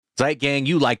Zeit Gang,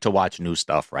 you like to watch new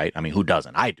stuff, right? I mean, who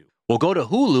doesn't? I do. Well, go to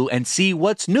Hulu and see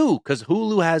what's new, because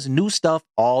Hulu has new stuff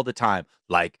all the time,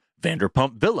 like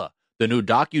Vanderpump Villa, the new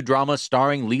docudrama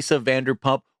starring Lisa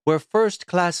Vanderpump, where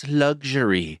first-class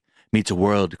luxury meets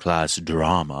world-class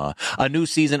drama. A new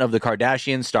season of The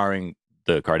Kardashians starring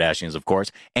the Kardashians, of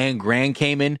course, and Grand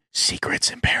Cayman,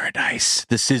 Secrets in Paradise,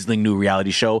 the sizzling new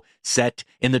reality show set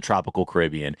in the tropical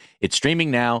Caribbean. It's streaming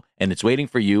now, and it's waiting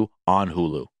for you on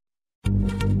Hulu.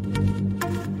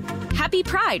 Happy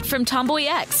Pride from Tomboy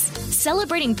X,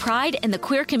 celebrating pride and the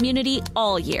queer community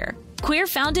all year. Queer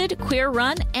founded, queer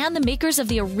run, and the makers of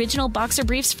the original boxer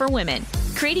briefs for women,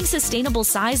 creating sustainable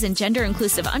size and gender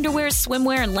inclusive underwear,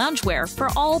 swimwear, and loungewear for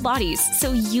all bodies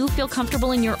so you feel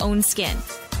comfortable in your own skin.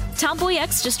 Tomboy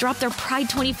X just dropped their Pride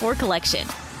 24 collection.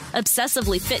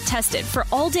 Obsessively fit tested for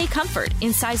all day comfort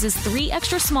in sizes 3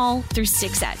 extra small through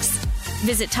 6X.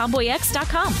 Visit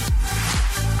tomboyx.com.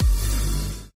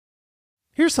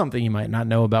 Here's something you might not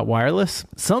know about wireless.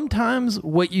 Sometimes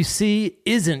what you see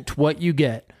isn't what you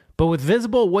get. But with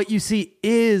Visible, what you see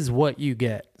is what you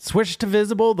get. Switch to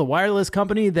Visible, the wireless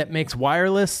company that makes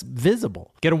wireless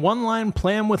visible. Get a one-line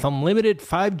plan with unlimited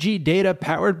 5G data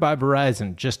powered by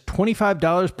Verizon. Just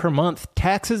 $25 per month,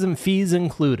 taxes and fees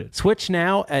included. Switch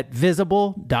now at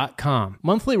Visible.com.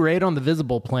 Monthly rate on the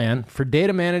Visible plan. For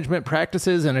data management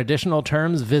practices and additional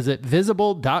terms, visit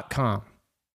Visible.com.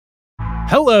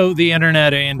 Hello, the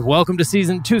internet, and welcome to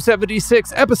season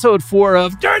 276, episode 4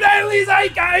 of Dirty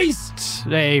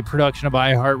Zeitgeist, a production of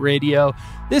iHeartRadio.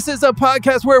 This is a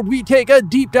podcast where we take a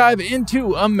deep dive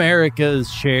into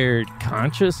America's shared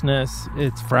consciousness.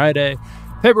 It's Friday,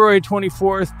 February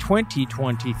 24th,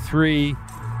 2023.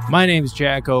 My name's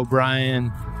Jack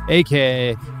O'Brien,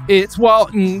 a.k.a. It's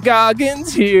Walton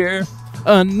Goggins here.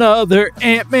 Another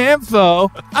Ant-Man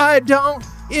foe. I don't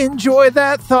enjoy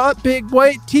that thought, big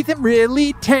white teeth and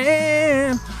really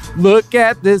tan. Look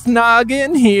at this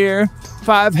noggin here,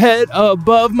 5 head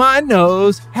above my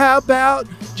nose. How about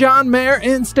John Mayer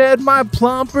instead? My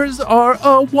plumpers are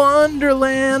a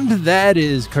wonderland. That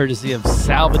is courtesy of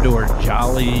Salvador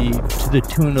Jolly, to the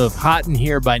tune of Hot in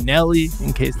Here by Nelly,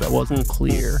 in case that wasn't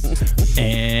clear.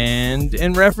 And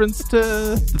in reference to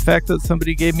the fact that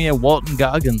somebody gave me a Walton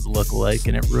Goggins lookalike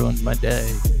and it ruined my day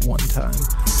one time.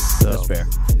 So, that's fair.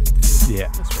 Yeah.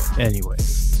 That's fair. Anyway,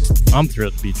 I'm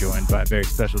thrilled to be joined by a very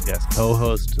special guest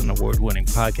co-host, an award-winning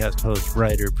podcast host,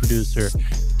 writer, producer,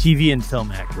 TV and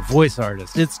film actor, voice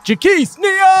artist. It's Jaquise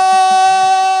Neal!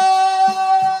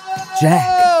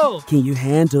 Jack, can you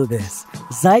handle this?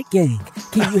 Zeit Gang,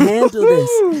 can you handle this?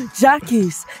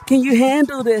 Jaquise, can you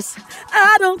handle this?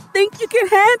 I don't think you can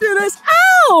handle this.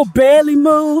 Ow! Barely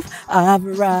move. I've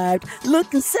arrived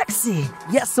looking sexy.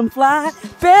 Yes, I'm fly.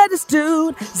 Baddest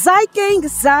dude. Zeit Gang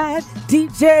aside.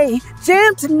 DJ,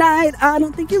 jam tonight. I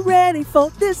don't think you're ready for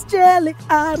this jelly.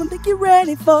 I don't think you're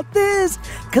ready for this.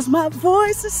 Cause my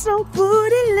voice is so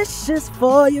bootylicious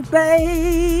for you,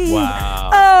 babe. Wow.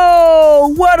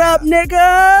 Oh, what up,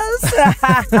 niggas?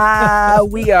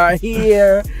 We are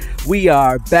here. We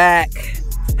are back.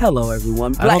 Hello,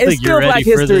 everyone. I don't think you're ready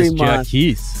for this,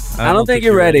 Jaquise. I don't think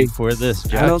you're ready for this,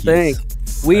 Jaquise. I don't think.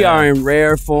 We are in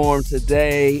rare form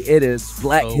today. It is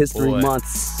Black History Month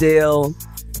still.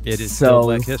 It is still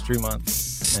Black History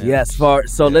Month. And yes,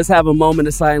 let's have a moment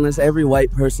of silence. Every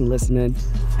white person listening,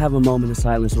 have a moment of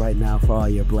silence right now for all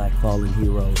your black fallen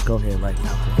heroes. Go ahead right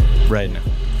now. Right now.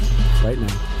 Right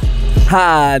now.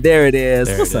 Hi, there it is.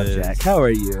 What's up, Jack? How are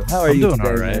you? How are you today? I'm doing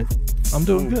all right. Man? I'm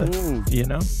doing good. You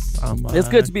know? It's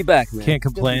good to be back, man. Can't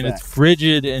complain. It's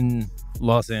frigid in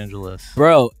Los Angeles.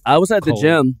 Bro, I was at the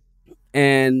gym,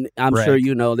 and I'm sure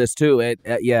you know this too.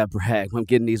 Brag. I'm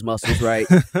getting these muscles right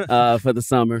for the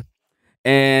summer.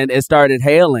 And it started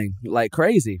hailing like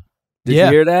crazy. Did you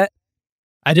hear that?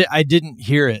 I didn't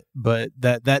hear it, but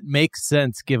that makes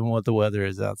sense given what the weather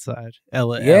is outside.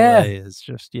 LA is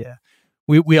just,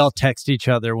 We all text each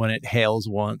other when it hails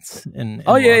once in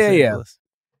Los Angeles.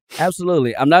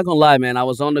 Absolutely. I'm not gonna lie, man. I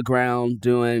was on the ground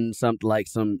doing something like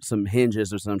some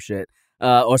hinges or some shit,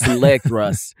 or some leg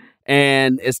thrusts,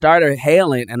 and it started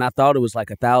hailing, and I thought it was like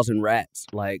 1,000 rats,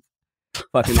 like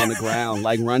fucking on the ground,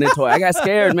 like running toward. I got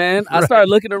scared, man. I started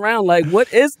looking around, like,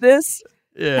 what is this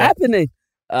happening?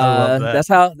 That's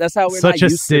how we're such not a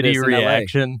used city to this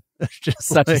reaction. Just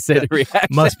such a city reaction.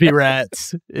 Must be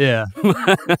rats. Yeah.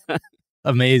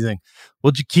 Amazing.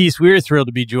 Well, Jaquise, we're thrilled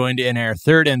to be joined in our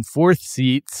third and fourth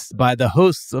seats by the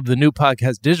hosts of the new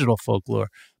podcast, Digital Folklore.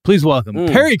 Please welcome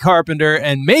Perry Carpenter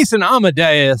and Mason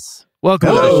Amadeus. Welcome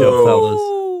to the show, fellas.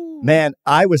 Man,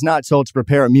 I was not told to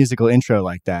prepare a musical intro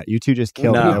like that. You two just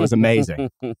killed me. That was amazing.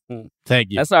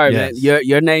 Thank you. That's all right, man.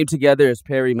 Your name together is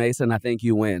Perry Mason. I think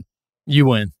you win. You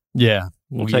win. Yeah.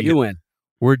 We'll take You it. win.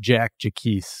 We're Jack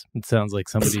Jaquise. It sounds like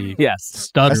somebody Yes.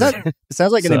 stuttered. It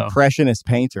sounds like an So. impressionist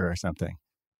painter or something.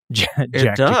 Jack does.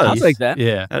 Jaquise. I'll take that.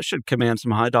 Yeah. That should command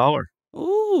some high dollar.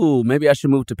 Ooh, maybe I should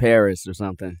move to Paris or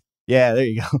something. Yeah, there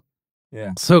you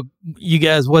go. So you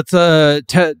guys, what's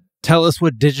tell us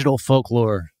what digital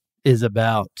folklore is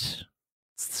about.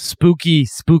 Spooky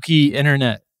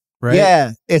internet, right?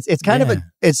 Yeah, it's kind of Yeah.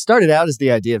 it started out as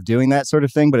the idea of doing that sort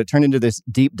of thing, but it turned into this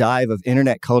deep dive of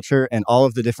internet culture and all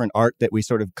of the different art that we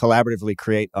sort of collaboratively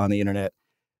create on the internet.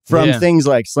 From Yeah. things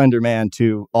like Slender Man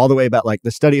to all the way about like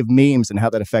the study of memes and how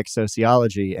that affects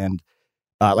sociology and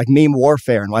like meme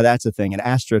warfare and why that's a thing and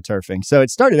astroturfing. So it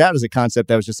started out as a concept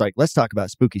that was just like, let's talk about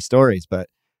spooky stories, but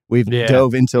we've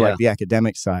dove into like the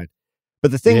academic side. But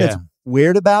the thing that's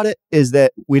weird about it is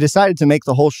that we decided to make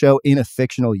the whole show in a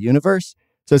fictional universe.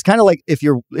 So it's kind of like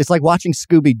it's like watching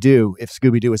Scooby-Doo if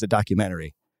Scooby-Doo was a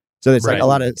documentary. So it's like a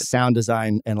lot of sound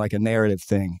design and like a narrative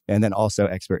thing, and then also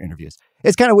expert interviews.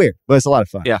 It's kind of weird, but it's a lot of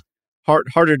fun. Yeah.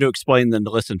 Harder to explain than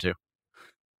to listen to.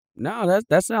 No,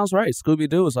 that sounds right.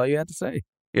 Scooby-Doo is all you had to say.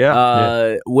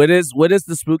 Yeah. What is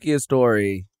the spookiest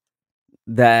story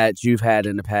that you've had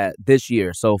in the past this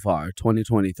year so far,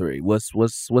 2023?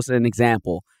 What's an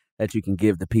example that you can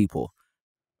give the people?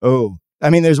 Oh,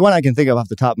 I mean, there's one I can think of off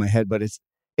the top of my head, but it's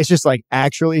just like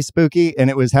actually spooky. And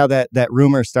it was how that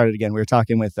rumor started again. We were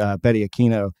talking with Betty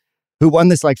Aquino, who won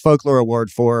this like folklore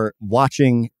award for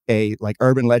watching a like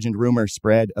urban legend rumor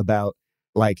spread about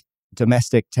like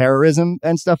domestic terrorism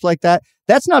and stuff like that.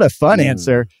 That's not a fun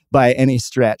answer by any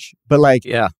stretch, but like,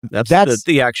 that's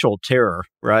the actual terror,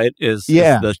 right? Is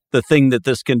the thing that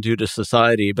this can do to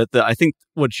society. But I think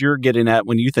what you're getting at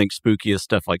when you think spooky is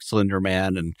stuff like Slender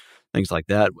Man and things like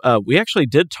that. We actually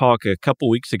did talk a couple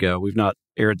weeks ago. We've not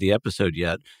aired the episode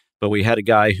yet, but we had a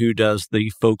guy who does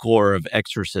the folklore of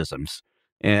exorcisms.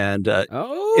 And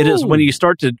it is when you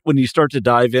start to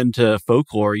dive into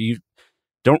folklore, you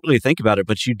don't really think about it,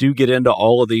 but you do get into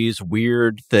all of these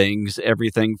weird things,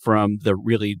 everything from the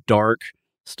really dark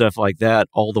stuff like that,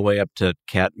 all the way up to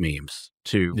cat memes,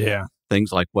 to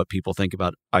things like what people think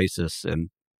about ISIS and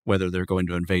whether they're going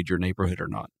to invade your neighborhood or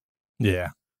not. Yeah.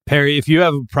 Perry, if you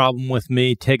have a problem with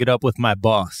me, take it up with my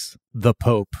boss, the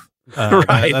Pope.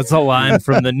 Right. That's a line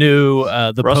from the new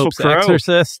The Russell Pope's Crowe.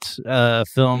 Exorcist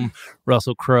film,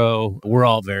 Russell Crowe. We're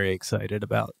all very excited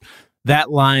about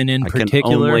that line in particular. I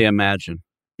can only imagine.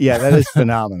 Yeah, that is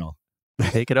phenomenal.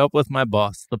 Take it up with my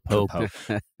boss, the Pope.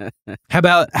 How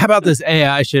about this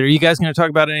AI shit? Are you guys going to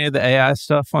talk about any of the AI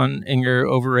stuff in your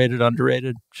overrated,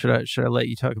 underrated? Should I let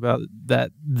you talk about that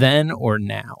then or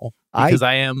now? Because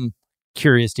I am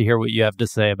curious to hear what you have to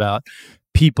say about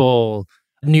people,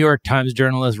 New York Times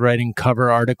journalists writing cover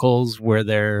articles where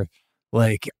they're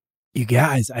like, you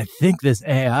guys, I think this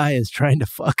AI is trying to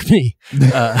fuck me.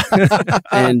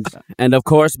 And of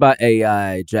course, by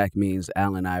AI, Jack means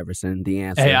Allen Iverson, the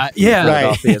answer. AI,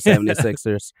 yeah. Philadelphia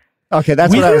 76ers. Okay,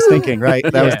 that's what I was thinking, right?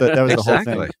 That was the whole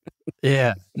thing.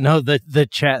 Yeah. No,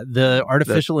 the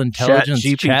artificial intelligence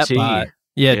chatbot.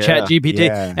 Yeah, ChatGPT.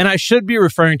 Yeah. And I should be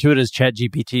referring to it as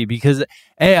ChatGPT because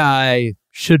AI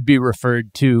should be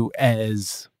referred to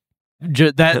as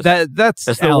that's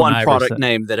the Allen one Iverson. product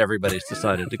name that everybody's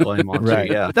decided to claim on.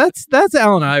 Right. Yeah. That's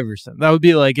Allen Iverson. That would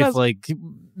be like if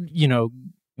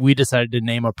we decided to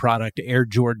name a product Air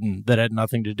Jordan that had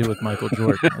nothing to do with Michael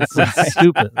Jordan. It's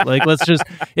stupid. Like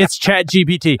it's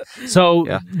ChatGPT.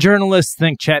 So journalists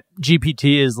think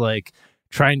ChatGPT is like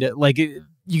trying to like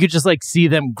you could just like see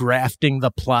them grafting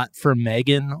the plot for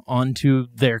Megan onto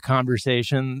their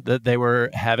conversation that they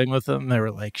were having with them. They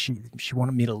were like, she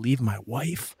wanted me to leave my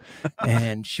wife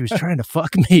and she was trying to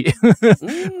fuck me.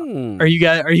 Are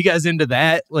you guys into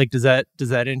that? Like, does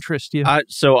that interest you?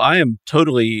 So I am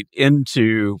totally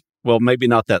into, well, maybe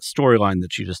not that storyline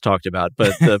that you just talked about,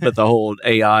 but the whole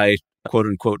AI quote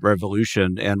unquote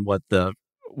revolution and what the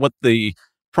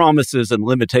promises and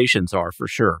limitations are for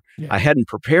sure. Yeah. I hadn't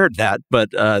prepared that,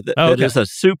 but that is a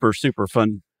super, super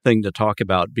fun thing to talk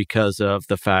about because of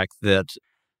the fact that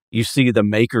you see the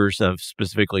makers of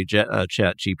specifically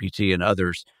ChatGPT and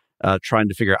others trying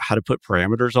to figure out how to put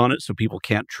parameters on it so people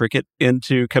can't trick it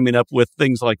into coming up with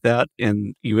things like that.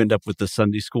 And you end up with the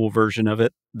Sunday school version of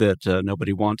it that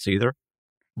nobody wants either.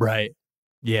 Right.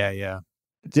 Yeah.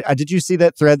 Did you see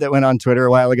that thread that went on Twitter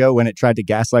a while ago when it tried to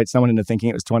gaslight someone into thinking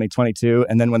it was 2022?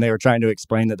 And then when they were trying to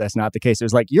explain that that's not the case, it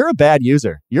was like, you're a bad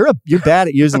user. You're bad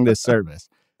at using this service.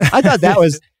 I thought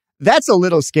that's a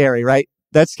little scary, right?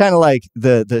 That's kind of like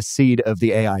the seed of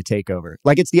the AI takeover.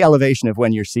 Like it's the elevation of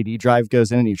when your CD drive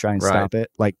goes in and you try and stop it.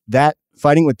 Like that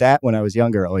fighting with that when I was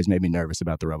younger always made me nervous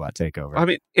about the robot takeover. I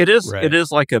mean, it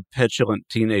is like a petulant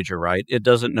teenager, right? It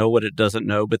doesn't know what it doesn't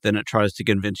know, but then it tries to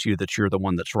convince you that you're the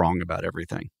one that's wrong about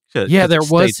everything. Yeah, there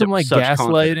was some like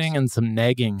gaslighting and some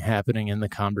negging happening in the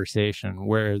conversation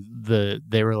where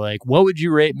they were like, "What would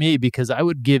you rate me? Because I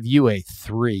would give you a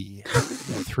 3,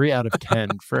 3 out of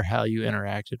 10 for how you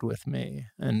interacted with me."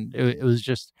 And it was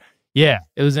just, yeah,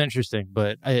 it was interesting,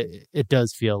 but it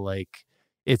does feel like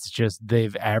it's just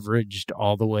they've averaged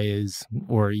all the ways,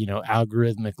 or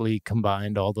algorithmically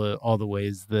combined all the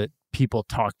ways that people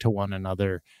talk to one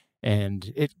another,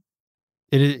 and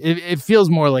it feels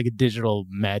more like a digital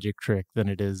magic trick than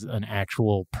it is an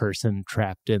actual person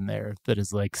trapped in there that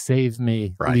is like, save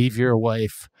me, leave your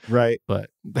wife. Right. But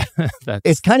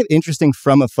it's kind of interesting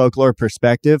from a folklore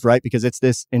perspective, right? Because it's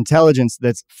this intelligence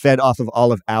that's fed off of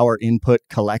all of our input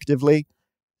collectively.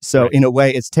 So in a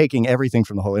way, it's taking everything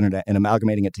from the whole internet and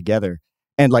amalgamating it together.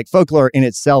 And like folklore in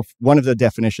itself, one of the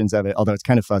definitions of it, although it's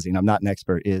kind of fuzzy and I'm not an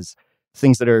expert, is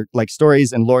things that are like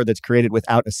stories and lore that's created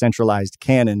without a centralized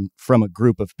canon from a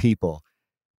group of people.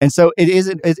 And so it is,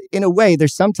 in a way,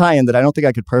 there's some tie-in that I don't think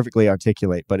I could perfectly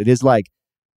articulate, but it is like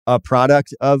a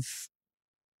product of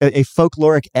a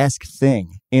folkloric-esque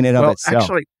thing in and of itself.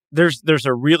 Actually, there's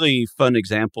a really fun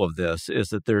example of this, is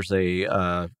that there's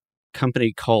a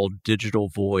company called Digital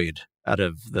Void I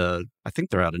think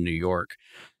they're out of New York.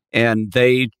 And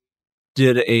they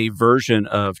did a version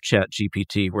of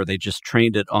ChatGPT where they just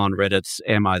trained it on Reddit's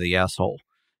 "Am I the Asshole?"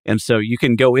 And so you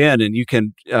can go in and you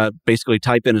can basically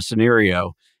type in a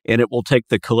scenario, and it will take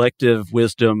the collective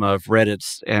wisdom of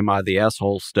Reddit's "Am I the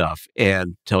Asshole?" stuff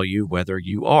and tell you whether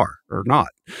you are or not.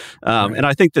 And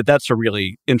I think that that's a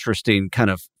really interesting kind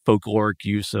of folkloric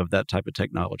use of that type of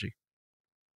technology.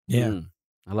 Yeah.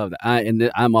 I love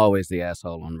that. I'm always the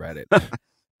asshole on Reddit.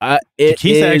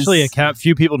 Jaquise actually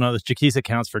few people know this. Jaquise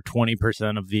accounts for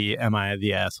 20% of the "Am I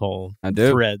the Asshole?"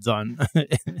 threads on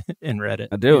in Reddit.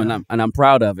 I do, yeah. and I'm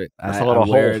proud of it. That's a little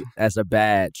wear it as a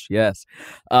badge. Yes.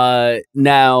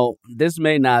 Now, this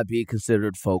may not be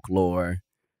considered folklore,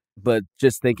 but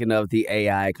just thinking of the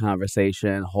AI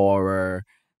conversation, horror,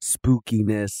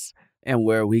 spookiness, and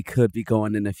where we could be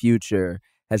going in the future.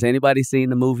 Has anybody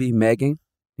seen the movie Megan?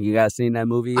 You guys seen that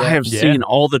movie yet? I have seen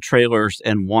all the trailers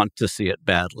and want to see it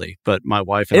badly, but my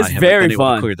wife and I haven't been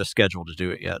able to clear the schedule to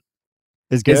do it yet.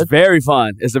 It's good? It's very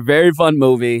fun. It's a very fun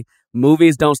movie.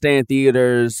 Movies don't stay in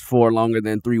theaters for longer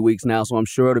than 3 weeks now, so I'm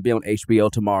sure it'll be on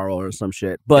HBO tomorrow or some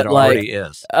shit. But it already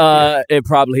is. It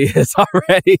probably is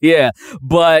already, yeah.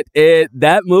 But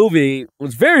that movie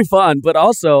was very fun, but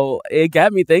also it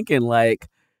got me thinking, like,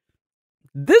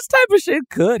 this type of shit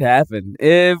could happen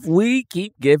if we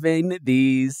keep giving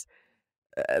these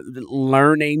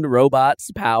learning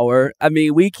robots power. I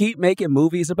mean, we keep making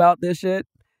movies about this shit,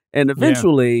 and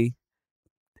eventually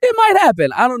it might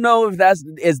happen. I don't know if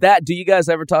do you guys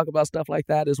ever talk about stuff like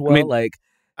that as well?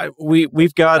 I mean,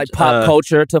 we've got like pop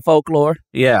culture to folklore.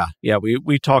 Yeah,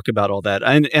 we talk about all that,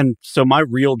 and so my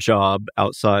real job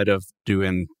outside of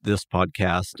doing this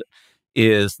podcast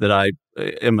is that I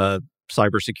am a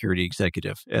cybersecurity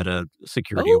executive at a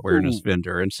security awareness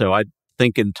vendor, and so I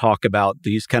think and talk about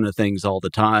these kind of things all the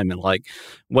time, and like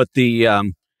what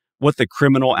the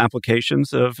criminal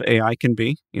applications of AI can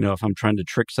be. If I'm trying to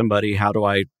trick somebody, how do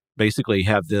I basically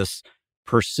have this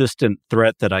persistent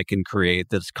threat that I can create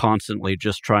that's constantly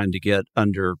just trying to get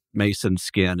under Mason's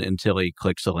skin until he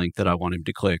clicks a link that I want him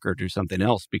to click or do something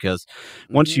else? Because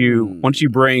once you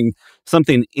bring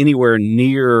something anywhere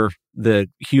near the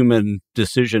human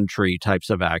decision tree types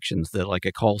of actions that like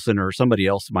a call center or somebody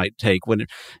else might take,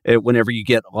 whenever you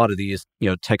get a lot of these,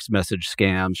 text message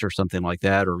scams or something like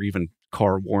that, or even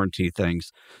car warranty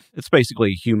things, it's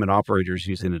basically human operators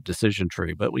using a decision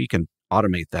tree. But we can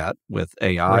automate that with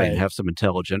AI and have some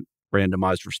intelligent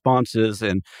randomized responses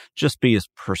and just be as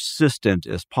persistent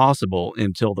as possible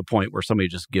until the point where somebody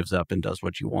just gives up and does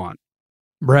what you want.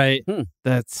 Right.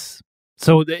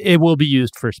 So it will be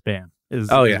used for spam. Is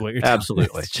what you're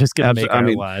absolutely. It's just going to make our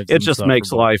lives. It just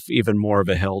makes life even more of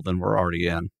a hell than we're already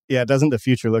in. Yeah, doesn't the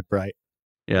future look bright?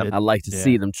 Yeah, I'd like to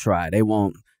see them try. They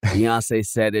won't. Beyonce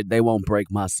said it. They won't break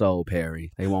my soul,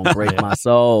 Perry. They won't break my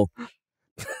soul.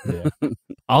 Yeah.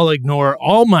 I'll ignore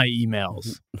all my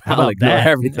emails. I'll ignore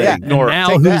everything. Yeah.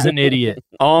 Now who's an idiot?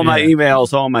 All my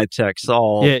emails, all my texts,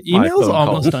 email's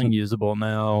almost unusable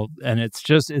now, and it's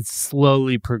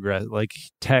slowly progressed. Like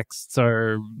texts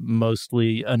are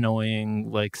mostly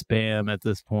annoying, like spam at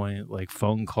this point, like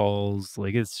phone calls.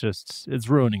 Like it's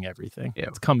ruining everything. Yeah.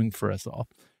 It's coming for us all.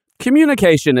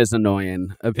 Communication is annoying.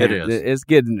 Apparently. It is. It's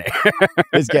getting there.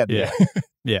 It's getting there.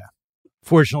 Yeah.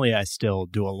 Fortunately, I still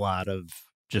do a lot of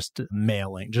just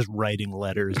writing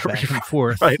letters back and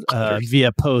forth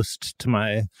via post to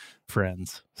my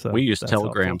friends. So we use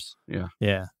telegrams. Helpful.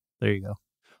 Yeah. There you go.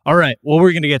 All right. Well,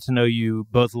 we're going to get to know you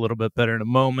both a little bit better in a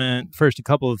moment. First, a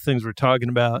couple of things we're talking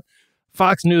about.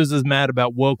 Fox News is mad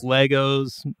about woke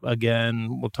Legos.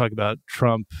 Again, we'll talk about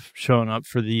Trump showing up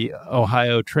for the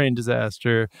Ohio train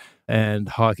disaster and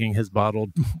hawking his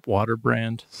bottled water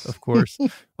brand, of course.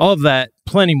 All of that,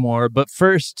 plenty more. But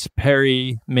first,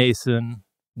 Perry, Mason,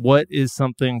 what is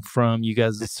something from you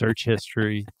guys' search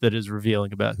history that is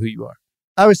revealing about who you are?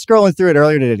 I was scrolling through it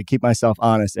earlier today to keep myself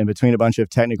honest, and between a bunch of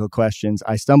technical questions,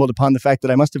 I stumbled upon the fact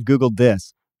that I must have Googled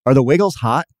this. Are the Wiggles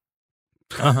hot?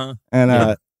 Uh-huh. And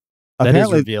that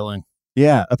is revealing.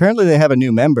 Yeah. Apparently they have a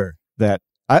new member that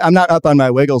I'm not up on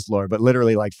my Wiggles lore, but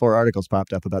literally like 4 articles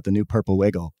popped up about the new purple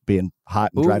Wiggle being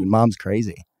hot and driving moms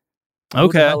crazy. Okay.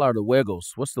 What the hell are the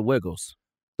Wiggles? What's the Wiggles?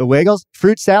 The Wiggles?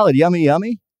 Fruit salad. Yummy,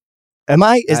 yummy.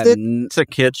 It's a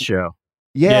kid's show.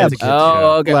 Yeah.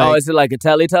 Okay. Like, is it like a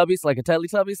Teletubbies? Like a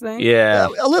Teletubbies thing? Yeah.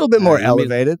 A little bit more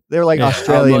elevated. They're like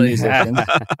Australian musicians.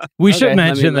 We should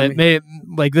mention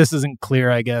that this isn't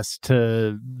clear, I guess,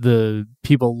 to the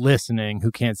people listening who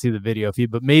can't see the video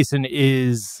feed, but Mason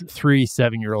is 3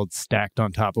 7-year-olds stacked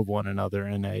on top of one another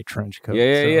in a trench coat.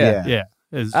 Yeah.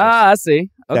 I see.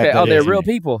 Okay. They're real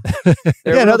people.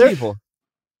 They're real people.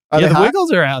 The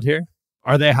Wiggles are out here.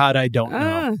 Are they hot? I don't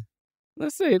know.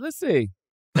 Let's see.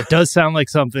 It does sound like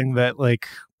something that like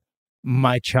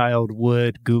my child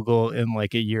would Google in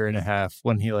like a year and a half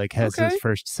when he like has his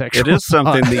first sexual. It is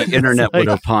something the internet would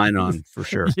opine on for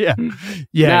sure.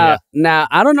 Yeah. Now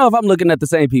I don't know if I'm looking at the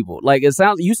same people. Like it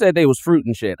sounds. You said they was fruit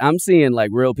and shit. I'm seeing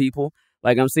like real people.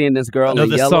 Like I'm seeing this girl. No,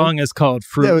 the yellow. song is called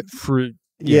Fruit.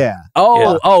 Yeah.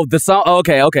 Oh, the song.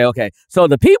 Okay. So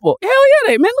the people, hell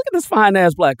yeah, man, look at this fine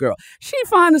ass black girl. She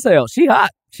fine as hell. She hot.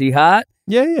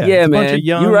 Yeah, it's man. A bunch of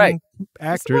young You're right.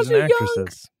 actors and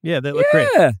actresses. Yeah, they look great.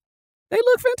 Yeah, they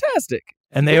look fantastic.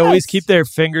 And they always keep their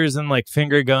fingers in like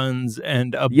finger guns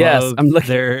and above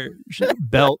their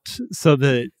belt, so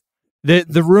that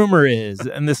the rumor is,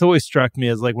 and this always struck me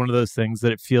as like one of those things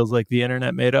that it feels like the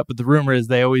internet made up, but the rumor is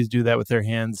they always do that with their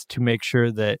hands to make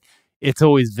sure that it's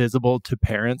always visible to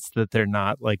parents that they're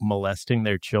not like molesting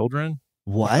their children.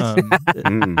 What?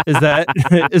 Is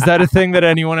that a thing that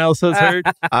anyone else has heard?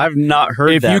 I've not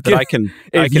heard that. But I can.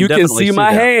 If you can see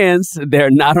my hands, they're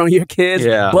not on your kids'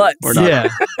 butts.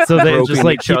 So they just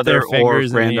like keep their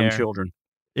fingers or random in the air. children.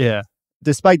 Yeah.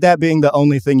 Despite that being the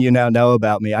only thing you now know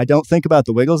about me, I don't think about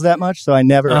the Wiggles that much, so I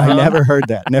never heard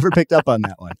that. Never picked up on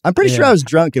that one. I'm pretty sure I was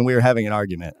drunk and we were having an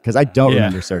argument because I don't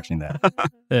remember searching that.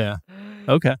 Yeah.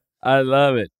 Okay. I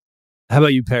love it. How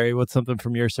about you, Perry? What's something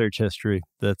from your search history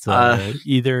that's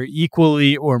either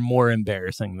equally or more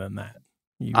embarrassing than that?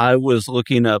 I was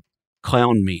looking up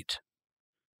clown meat.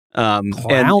 Clown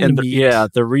meat?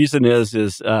 The reason is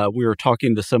we were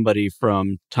talking to somebody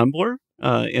from Tumblr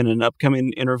in an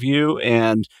upcoming interview,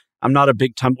 and I'm not a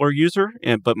big Tumblr user,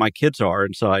 but my kids are,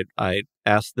 and so I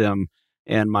asked them,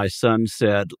 and my son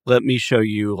said, "Let me show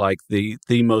you like the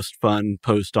most fun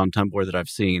post on Tumblr that I've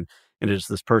seen." And it's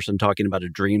this person talking about a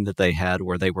dream that they had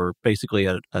where they were basically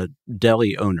a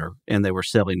deli owner and they were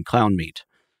selling clown meat.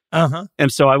 Uh-huh.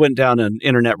 And so I went down an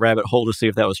internet rabbit hole to see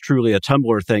if that was truly a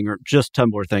Tumblr thing or just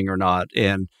Tumblr thing or not.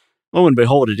 And lo and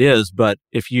behold, it is. But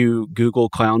if you Google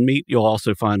clown meat, you'll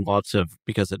also find lots of,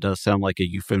 because it does sound like a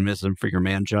euphemism for your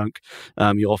man junk,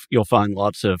 you'll find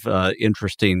lots of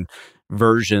interesting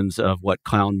versions of what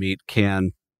clown meat can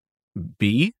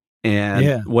be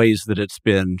and ways that it's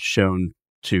been shown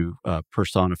to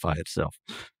personify itself.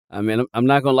 I mean, I'm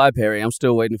not gonna lie, Perry. I'm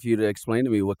still waiting for you to explain to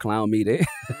me what clown meat is.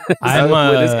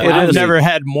 I've never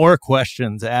had more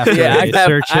questions after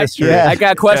search history. Yeah. I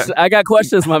got questions. I got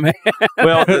questions, my man.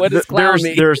 Well, what is clown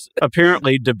meat? There's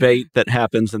apparently debate that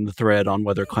happens in the thread on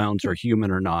whether clowns are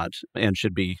human or not, and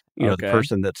should be. The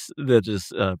person that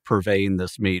is purveying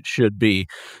this meat should be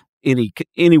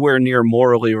anywhere near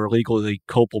morally or legally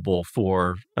culpable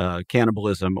for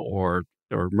cannibalism or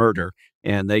murder.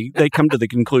 And they come to the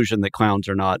conclusion that clowns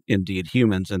are not indeed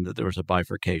humans and that there was a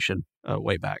bifurcation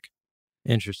way back.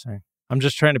 Interesting. I'm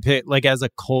just trying to pick, like, as a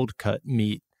cold cut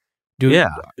meat,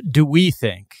 do we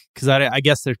think, because I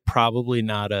guess there's probably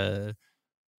not a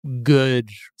good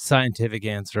scientific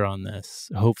answer on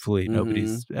this. Hopefully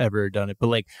nobody's ever done it. But,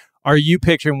 like, are you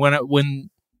picturing when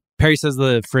Perry says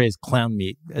the phrase clown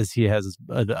meat, as he has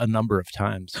a number of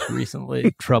times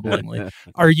recently, troublingly,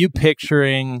 are you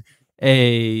picturing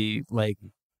a like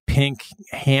pink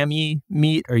hammy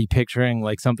meat? Are you picturing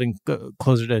like something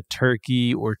closer to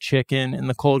turkey or chicken in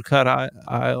the cold cut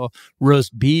aisle?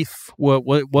 Roast beef?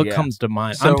 What comes to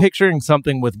mind? So, I'm picturing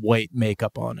something with white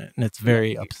makeup on it, and it's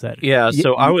very upsetting. Yeah,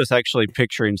 so I was actually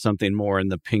picturing something more in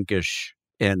the pinkish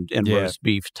and roast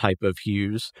beef type of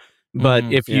hues. But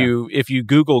if you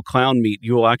Google clown meat,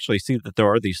 you will actually see that there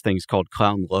are these things called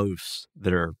clown loaves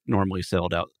that are normally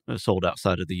sold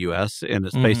outside of the U.S. And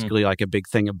it's basically like a big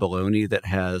thing of bologna that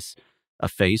has a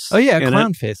face. Oh yeah, a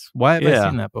clown face. Why have I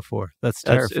seen that before? That's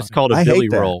terrifying. It's called a Billy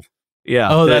roll.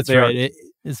 Yeah. Oh, that's right.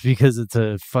 It's because it's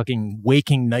a fucking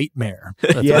waking nightmare.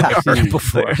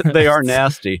 They are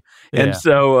nasty. Yeah. And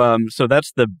so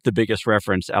that's the biggest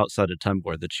reference outside of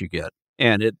Tumblr that you get,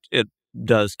 and it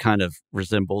does kind of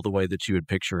resemble the way that you would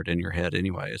picture it in your head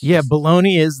anyway.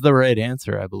 Bologna is the right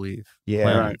answer, I believe.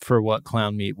 Yeah. For what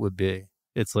clown meat would be.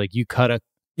 It's like you cut a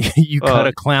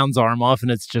clown's arm off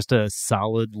and it's just a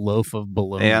solid loaf of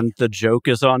bologna. And the joke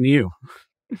is on you.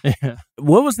 Yeah.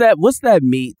 What's that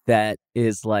meat that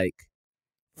is like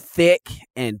thick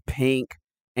and pink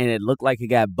and it looked like it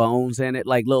got bones in it,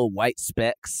 like little white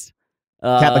specks?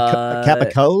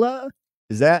 Capicola?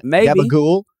 Is that maybe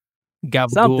gabagool?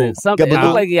 Gabagool. Something. It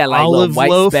looked like it got like little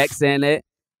white loaf. Specks in it.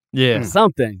 Yeah.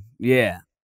 Something. Yeah.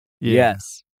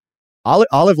 Yes.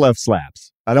 Olive loaf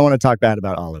slaps. I don't want to talk bad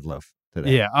about olive loaf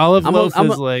today. Yeah, olive loaf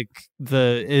is like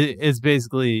it's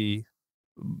basically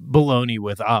bologna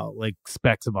with like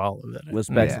specks of olive in it. With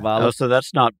specks of olive. Oh, so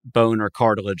that's not bone or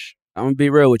cartilage. I'm gonna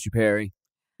be real with you, Perry.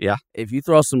 Yeah. If you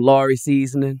throw some Lorry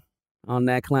seasoning on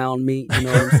that clown meat, you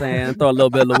know what I'm saying? Throw a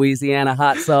little bit of Louisiana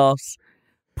hot sauce.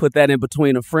 Put that in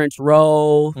between a French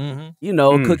roll,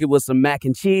 cook it with some mac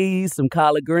and cheese, some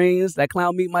collard greens. That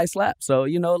clown meat might slap. So,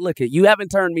 you haven't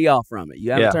turned me off from it.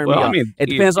 You haven't turned me off. I mean, it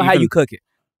depends on how you cook it.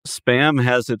 Spam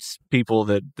has its people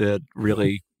that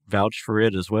really vouch for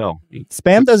it as well.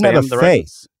 Spam doesn't have a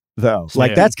face, though.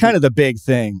 Like, that's kind of the big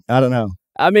thing. I don't know.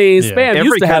 I mean, Spam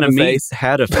used to have a face.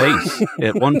 Had a face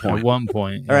at one point. At one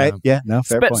point. All right. Yeah, no,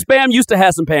 fair point. Spam used to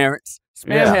have some parents.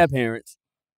 Spam had parents.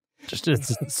 Just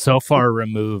it's so far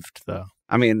removed, though.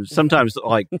 I mean, sometimes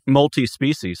like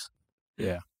multi-species.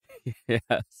 Yeah.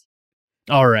 Yes.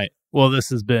 All right. Well, this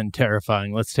has been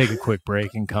terrifying. Let's take a quick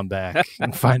break and come back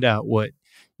and find out what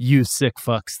you sick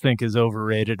fucks think is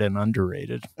overrated and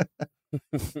underrated.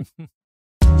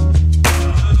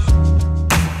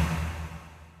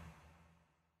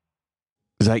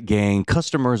 Zeit Gang,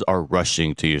 customers are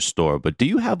rushing to your store, but do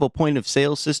you have a point of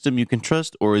sale system you can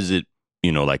trust, or is it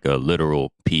like a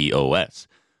literal POS?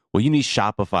 Well, you need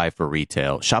Shopify for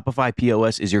retail. Shopify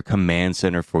POS is your command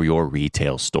center for your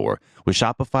retail store. With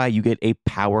Shopify, you get a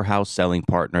powerhouse selling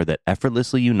partner that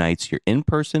effortlessly unites your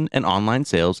in-person and online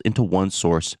sales into one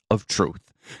source of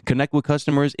truth. Connect with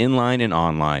customers inline and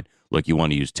online. Look, you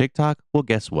want to use TikTok? Well,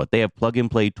 guess what? They have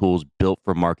plug-and-play tools built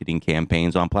for marketing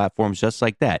campaigns on platforms just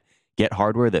like that. Get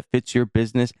hardware that fits your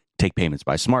business. Take payments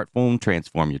by smartphone.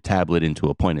 Transform your tablet into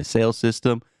a point-of-sale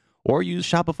system. Or use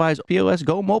Shopify's POS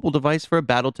Go mobile device for a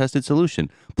battle-tested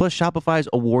solution. Plus, Shopify's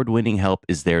award-winning help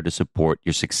is there to support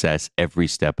your success every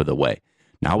step of the way.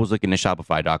 Now, I was looking at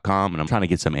Shopify.com, and I'm trying to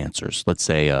get some answers. Let's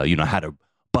say, I had a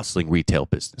bustling retail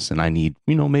business, and I need,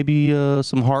 maybe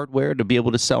some hardware to be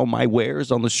able to sell my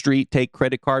wares on the street, take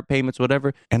credit card payments,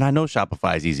 whatever. And I know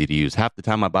Shopify is easy to use. Half the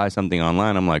time I buy something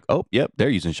online, I'm like, oh, yep, they're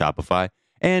using Shopify.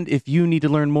 And if you need to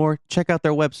learn more, check out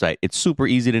their website. It's super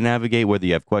easy to navigate, whether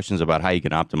you have questions about how you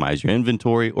can optimize your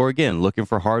inventory or, again, looking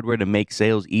for hardware to make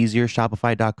sales easier.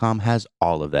 Shopify.com has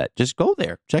all of that. Just go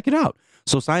there. Check it out.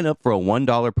 So sign up for a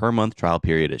 $1 per month trial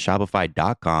period at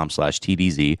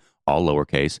shopify.com/TDZ, all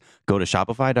lowercase. Go to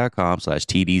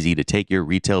shopify.com/TDZ to take your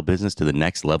retail business to the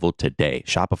next level today.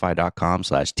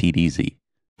 Shopify.com/TDZ.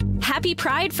 Happy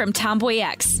Pride from Tomboy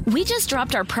X. We just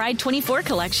dropped our Pride 24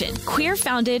 collection. Queer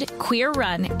founded, queer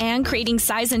run, and creating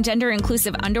size and gender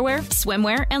inclusive underwear,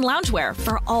 swimwear, and loungewear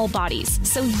for all bodies,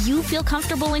 so you feel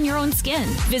comfortable in your own skin.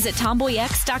 Visit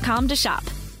tomboyx.com to shop.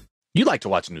 You like to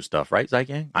watch new stuff, right, Zeit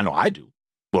Gang? I know I do.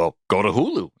 Well, go to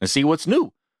Hulu and see what's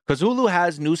new. Because Hulu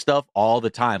has new stuff all the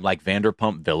time, like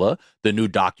Vanderpump Villa, the new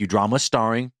docudrama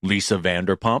starring Lisa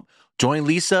Vanderpump. Join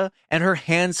Lisa and her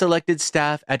hand-selected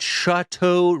staff at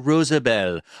Chateau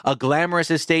Rosabelle, a glamorous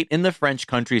estate in the French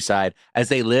countryside, as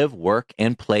they live, work,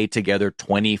 and play together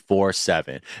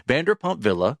 24/7. Vanderpump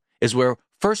Villa is where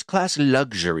first-class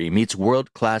luxury meets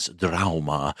world-class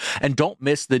drama. And don't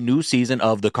miss the new season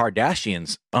of The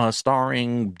Kardashians,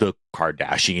 starring the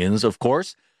Kardashians, of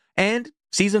course. And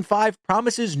Season 5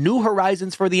 promises new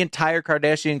horizons for the entire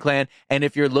Kardashian clan, and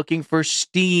if you're looking for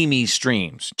steamy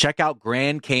streams, check out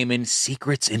Grand Cayman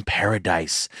Secrets in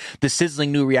Paradise, the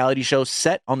sizzling new reality show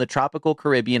set on the tropical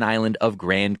Caribbean island of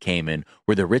Grand Cayman,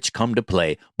 where the rich come to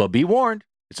play. But be warned,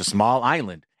 it's a small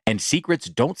island, and secrets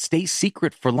don't stay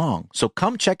secret for long. So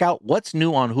come check out what's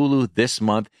new on Hulu this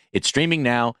month. It's streaming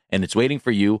now, and it's waiting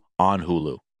for you on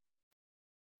Hulu.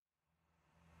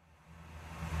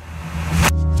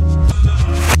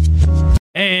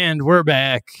 And we're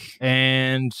back.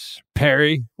 And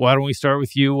Perry, why don't we start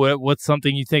with you? What's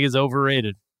something you think is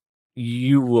overrated?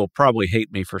 You will probably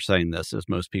hate me for saying this, as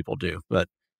most people do, but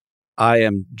I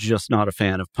am just not a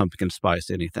fan of pumpkin spice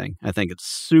anything. I think it's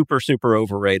super, super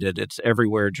overrated. It's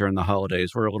everywhere during the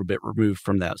holidays. We're a little bit removed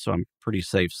from that, so I'm pretty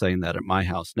safe saying that at my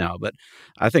house now. But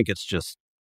I think it's just,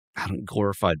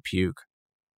 glorified puke.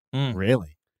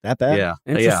 Really? That bad? Yeah.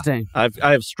 Interesting. Yeah.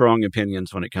 I have strong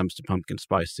opinions when it comes to pumpkin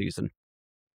spice season.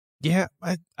 Yeah,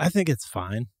 I think it's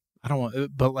fine. I don't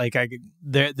want, but like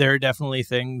there are definitely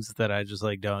things that I just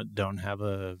like don't have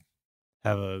a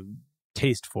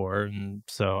taste for, and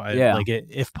so I like it.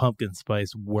 If pumpkin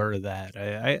spice were that,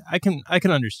 I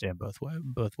can understand both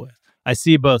ways. I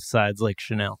see both sides, like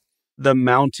Chanel. The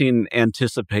mounting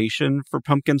anticipation for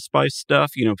pumpkin spice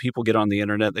stuff, people get on the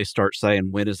internet, they start saying,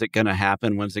 when is it going to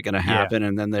happen? When's it going to happen? Yeah.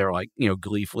 And then they're like,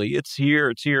 gleefully, it's here.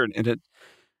 And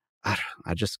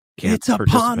I just can't. It's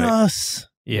upon us.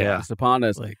 Yeah, it's upon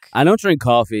us. Like, I don't drink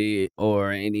coffee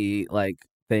or any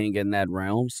thing in that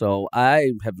realm, so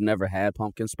I have never had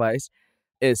pumpkin spice.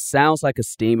 It sounds like a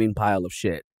steaming pile of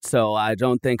shit. So I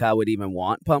don't think I would even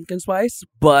want pumpkin spice.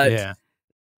 But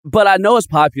I know it's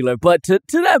popular. But to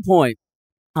that point,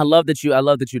 I love that you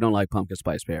don't like pumpkin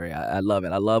spice, Perry. I love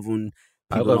it. I love when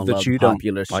people don't love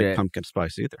popular shit. Like pumpkin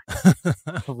spice either.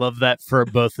 I love that for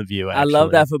both of you, actually. I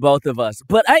love that for both of us.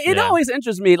 But it always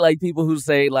interests me, people who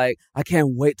say, I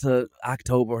can't wait till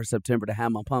October or September to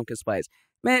have my pumpkin spice.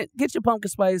 Man, get your pumpkin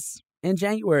spice in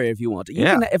January if you want to.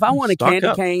 If I want a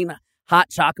candy cane hot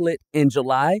chocolate in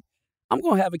July, I'm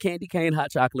going to have a candy cane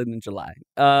hot chocolate in July.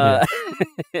 But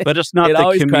it's not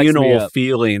the communal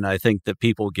feeling, I think, that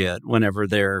people get whenever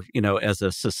they're, as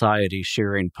a society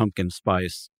sharing pumpkin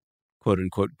spice, quote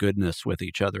unquote, goodness with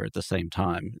each other at the same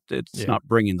time. It's not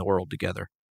bringing the world together.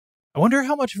 I wonder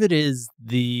how much of it is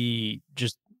the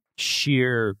just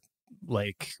sheer,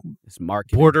 it's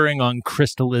marketing, bordering on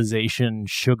crystallization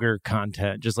sugar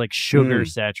content, just like sugar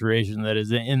saturation that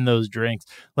is in those drinks.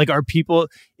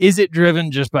 Is it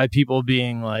driven just by people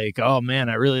being like, oh man,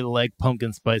 I really like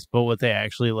pumpkin spice, but what they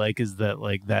actually like is that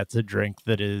that's a drink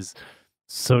that is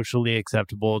socially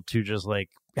acceptable to just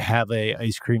have a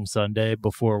ice cream sundae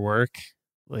before work?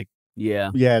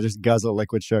 Just guzzle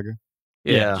liquid sugar.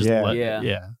 Yeah.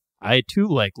 I too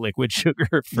like liquid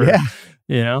sugar for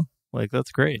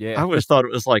that's great. I always thought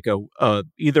it was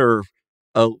either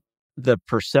the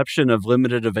perception of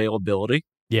limited availability,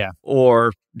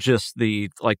 or just the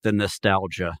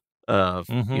nostalgia of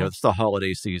it's the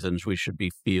holiday seasons. We should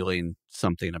be feeling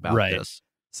something about this.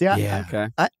 See, I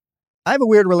have a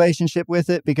weird relationship with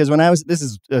it because this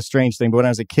is a strange thing, but when I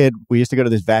was a kid, we used to go to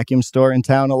this vacuum store in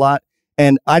town a lot.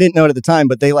 And I didn't know it at the time,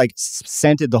 but they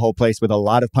scented the whole place with a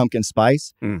lot of pumpkin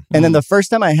spice. And then the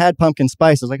first time I had pumpkin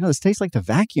spice, I was like, oh, this tastes like the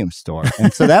vacuum store.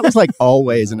 And so that was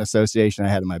always an association I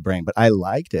had in my brain, but I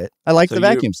liked it. I liked the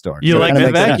vacuum store. You like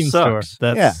the vacuum store.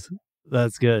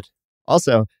 That's good.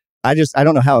 Also, I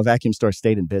don't know how a vacuum store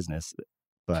stayed in business,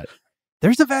 but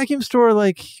there's a vacuum store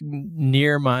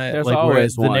near my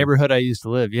the neighborhood I used to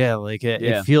live. Yeah,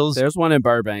 it feels. There's one in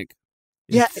Burbank.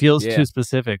 It feels too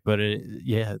specific, but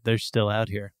they're still out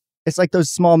here. It's like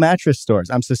those small mattress stores.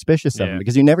 I'm suspicious of them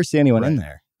because you never see anyone in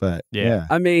there. But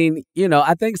I mean,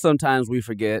 I think sometimes we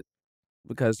forget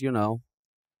because,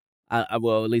 at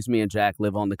least me and Jack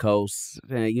live on the coast.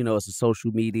 And, it's a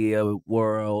social media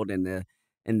world and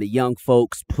the young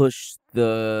folks push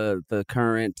the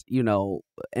current,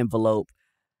 envelope.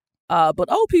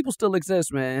 But old people still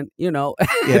exist, man. Yeah,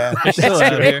 they're still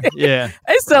out here. Yeah,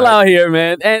 they're still out here,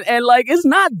 man. And it's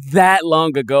not that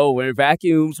long ago where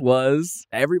vacuums was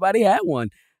everybody had one.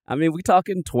 I mean, we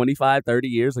talking 25, 30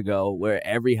 years ago where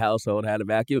every household had a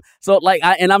vacuum. So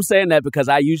I'm saying that because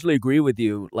I usually agree with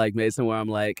you, Mason, where I'm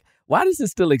like, why does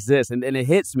this still exist? And it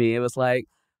hits me. It was like,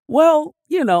 well,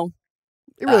 it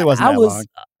really wasn't that long.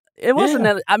 It wasn't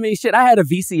that. I mean, shit, I had a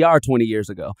VCR 20 years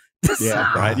ago.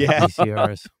 Yeah, right. Yeah.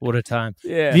 VCRs. What a time.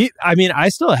 Yeah. I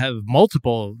still have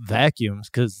multiple vacuums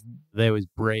because they always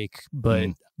break. But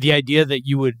the idea that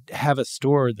you would have a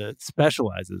store that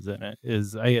specializes in it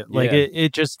is,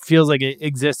 it just feels like it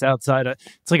exists outside.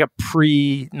 It's like a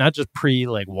not just pre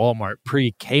Walmart,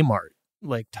 pre Kmart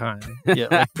like time. Yeah,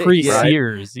 like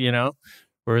pre-Sears,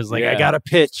 where it's like, I got a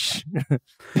pitch.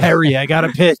 Harry, I got a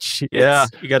pitch. Yeah,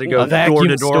 you got to go door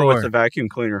to door with the vacuum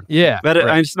cleaner. Yeah. But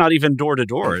it's not even door to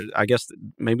door. I guess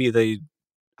maybe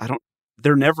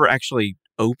they're never actually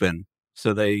open.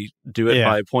 So they do it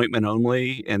by appointment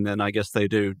only. And then I guess they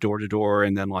do door to door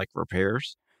and then like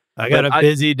repairs. I got a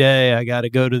busy day. I got to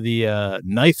go to the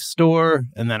knife store,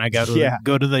 and then I got to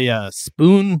go to the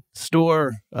spoon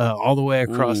store all the way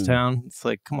across town. It's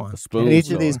like, come on. And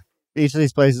each of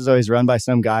these places is always run by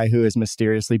some guy who has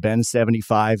mysteriously been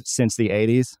 75 since the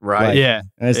 80s. Right.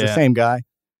 And it's the same guy.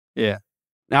 Yeah.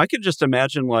 Now, I could just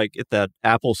imagine, like, at that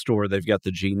Apple store, they've got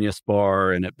the Genius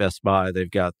Bar, and at Best Buy,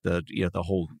 they've got the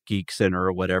whole Geek Center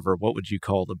or whatever. What would you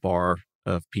call the bar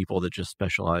of people that just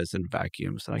specialize in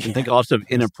vacuums? And I can think of lots of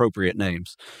inappropriate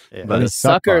names. Yeah. But it's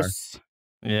suckers.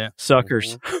 Yeah.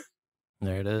 Suckers.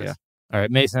 There it is. Yeah. All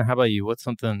right, Mason, how about you? What's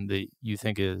something that you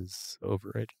think is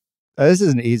overrated? This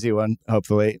is an easy one,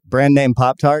 hopefully. Brand name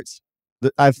Pop-Tarts.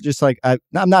 I'm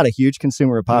not a huge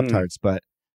consumer of Pop-Tarts, but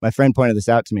my friend pointed this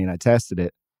out to me and I tested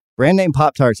it. Brand name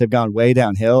Pop-Tarts have gone way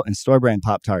downhill, and store brand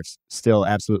Pop-Tarts still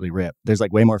absolutely rip. There's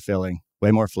like way more filling,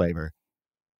 way more flavor.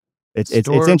 It's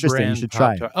interesting. You should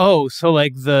try it. Oh, so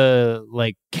like the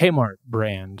Kmart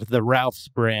brand, the Ralph's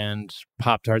brand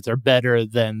Pop-Tarts are better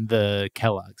than the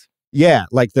Kellogg's. Yeah,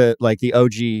 like the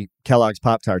OG Kellogg's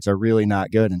Pop-Tarts are really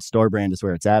not good, and store brand is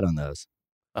where it's at on those.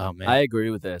 Oh man, I agree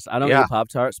with this. I don't eat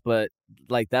Pop-Tarts, but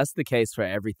like that's the case for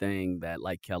everything that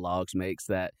like Kellogg's makes,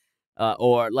 that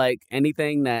or like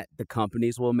anything that the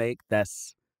companies will make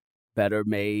that's better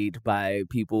made by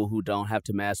people who don't have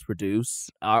to mass produce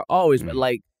are always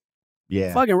like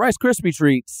fucking Rice Krispie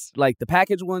treats, like the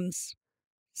packaged ones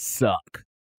suck.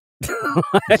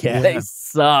 They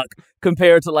suck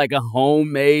compared to like a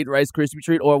homemade Rice Krispie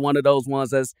treat or one of those ones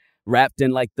that's wrapped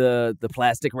in like the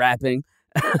plastic wrapping.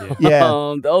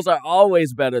 Those are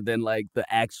always better than like the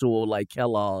actual like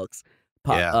Kellogg's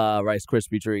Rice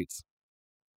Krispie treats.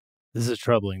 This is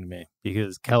troubling to me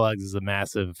because Kellogg's is a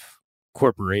massive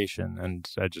corporation, and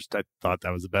I thought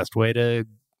that was the best way to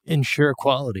ensure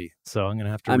quality. So I'm gonna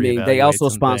have to. I mean, they also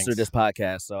sponsor this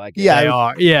podcast, so I guess. They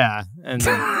are. Yeah, and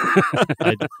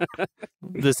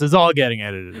this is all getting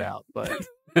edited out, but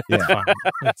it's fine.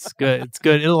 It's good. It's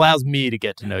good. It allows me to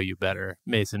get to know you better,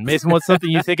 Mason. Mason, what's something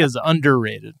you think is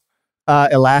underrated?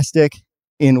 Elastic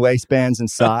in waistbands and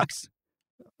socks.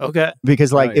 Okay.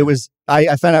 Because it was,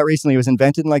 I found out recently it was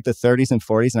invented in like the 30s and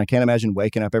 40s, and I can't imagine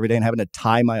waking up every day and having to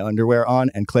tie my underwear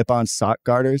on and clip on sock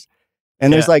garters.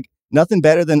 And there's like nothing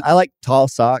better than, I like tall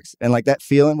socks, and like that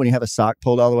feeling when you have a sock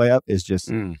pulled all the way up is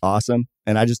just awesome.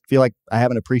 And I just feel like I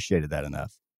haven't appreciated that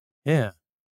enough. Yeah.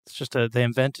 It's just they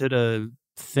invented a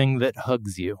thing that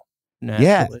hugs you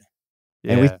naturally.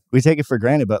 Yeah. And we take it for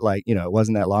granted, but like, it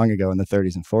wasn't that long ago in the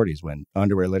 30s and 40s when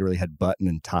underwear literally had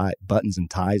buttons and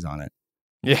ties on it.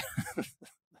 Yeah, that's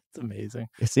amazing.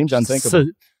 It seems unthinkable. So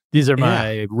these are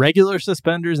my regular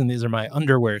suspenders, and these are my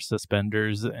underwear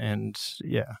suspenders, and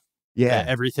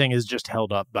everything is just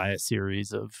held up by a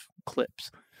series of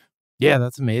clips. Yeah,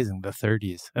 that's amazing. The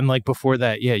 30s, and like before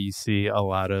that, you see a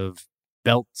lot of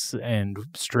belts and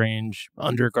strange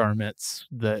undergarments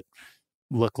that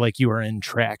look like you are in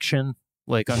traction,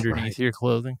 like underneath your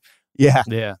clothing. Yeah.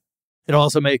 It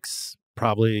also makes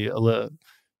probably a little.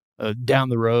 Down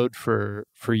the road for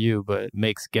you, but it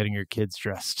makes getting your kids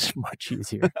dressed much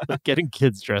easier. Like getting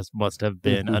kids dressed must have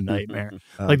been a nightmare.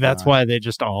 That's why they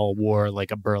just all wore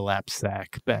like a burlap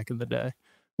sack back in the day.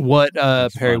 What,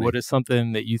 Perry, what is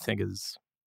something that you think is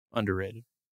underrated?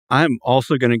 I'm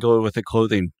also going to go with a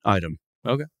clothing item.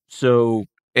 Okay. So,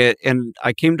 and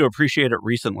I came to appreciate it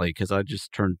recently because I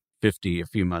just turned 50 a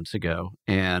few months ago,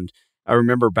 and I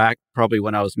remember back probably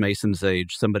when I was Mason's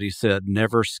age, somebody said,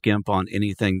 never skimp on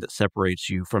anything that separates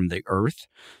you from the earth.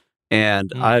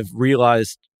 And I've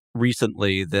realized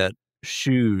recently that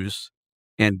shoes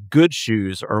and good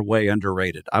shoes are way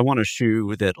underrated. I want a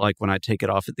shoe that, like, when I take it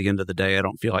off at the end of the day, I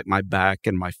don't feel like my back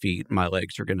and my feet and my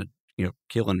legs are going to,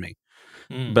 killing me.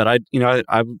 But I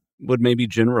would maybe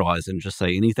generalize and just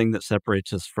say anything that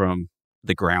separates us from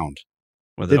the ground.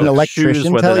 Whether Did an electrician shoes,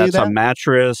 whether tell that's you that? a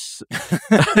mattress.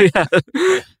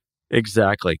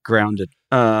 Exactly. Grounded.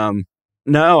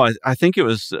 No, I think it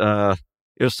was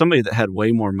somebody that had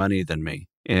way more money than me.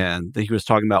 And he was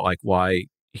talking about like why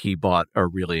he bought a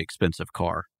really expensive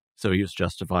car. So he was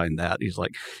justifying that. He's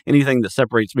like, anything that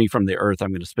separates me from the earth,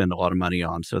 I'm going to spend a lot of money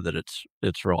on so that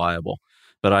it's reliable.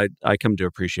 But I come to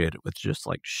appreciate it with just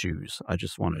like shoes. I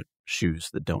just wanted shoes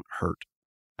that don't hurt.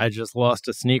 I just lost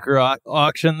a sneaker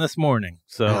auction this morning,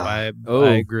 so I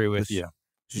agree with you.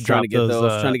 Trying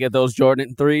to get those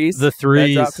Jordan 3s. The 3s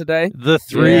that dropped today. The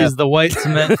 3s, the white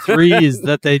cement 3s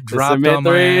that they dropped on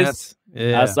my ass.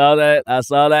 Yeah. I saw that,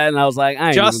 and I was like,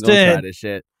 I ain't even gonna try this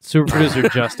shit. Super producer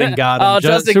Justin got him. Oh,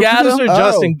 Justin got him?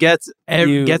 Justin gets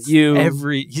every.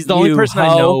 He's the only person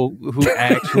I know who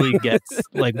actually gets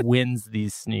wins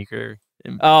these sneaker.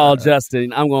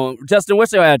 Justin, Justin,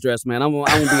 what's your address, man? I'm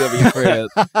gonna be over your crib.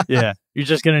 Yeah, you're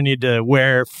just gonna need to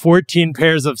wear 14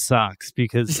 pairs of socks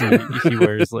because he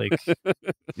wears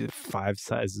 5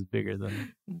 sizes bigger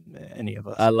than any of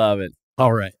us. I love it.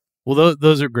 All right. Well,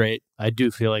 those are great. I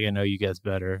do feel like I know you guys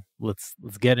better. Let's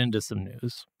get into some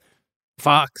news.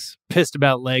 Fox pissed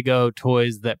about Lego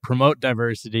toys that promote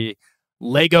diversity.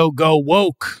 Lego go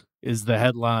woke is the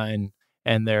headline,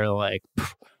 and they're like,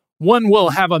 one will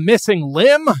have a missing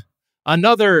limb,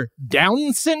 another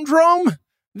Down syndrome.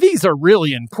 These are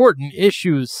really important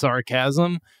issues,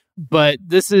 sarcasm. But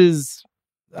this is,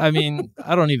 I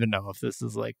don't even know if this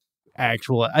is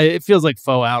actual. It feels like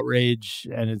faux outrage,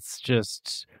 and it's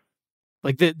just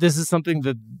this is something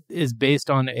that is based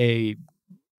on a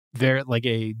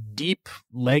deep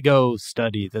Lego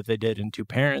study that they did into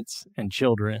parents and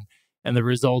children, and the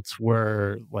results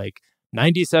were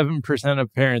 97%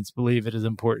 of parents believe it is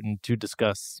important to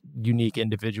discuss unique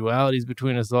individualities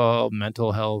between us all,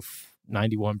 mental health,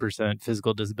 91%,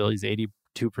 physical disabilities,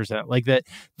 82%, that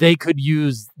they could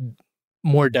use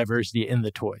more diversity in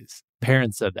the toys.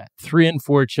 Parents said that. 3 in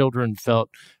 4 children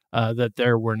felt that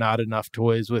there were not enough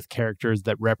toys with characters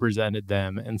that represented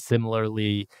them. And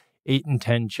similarly, 8 in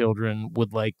 10 children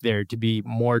would like there to be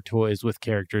more toys with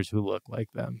characters who look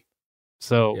like them.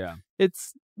 So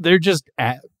they're just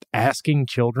asking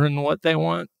children what they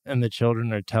want, and the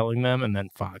children are telling them, and then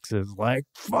Fox is like,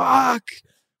 fuck,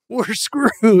 we're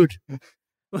screwed.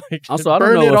 Also, I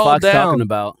don't know what Fox talking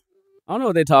about. I don't know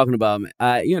what they're talking about.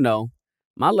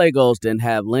 My Legos didn't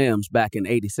have limbs back in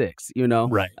 '86,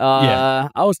 Right. I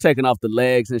was taking off the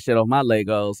legs and shit off my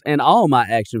Legos and all my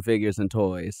action figures and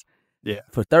toys. Yeah.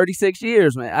 For 36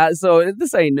 years, man. So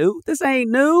this ain't new.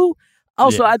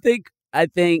 Also, I think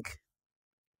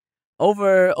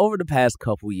over the past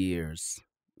couple years,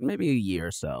 maybe a year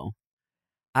or so,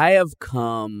 I have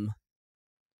come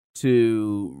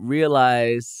to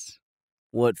realize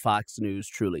what Fox News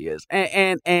truly is.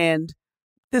 And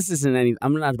this isn't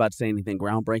I'm not about to say anything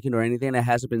groundbreaking or anything that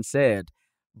hasn't been said,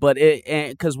 but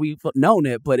because we've known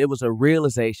it, but it was a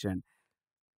realization.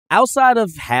 Outside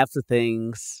of half the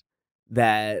things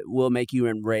that will make you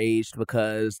enraged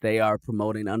because they are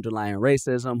promoting underlying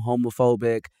racism,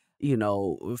 homophobic,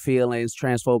 feelings,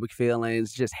 transphobic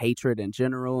feelings, just hatred in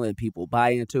general, and people buy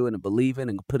into it and believe it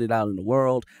and put it out in the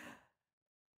world.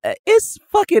 It's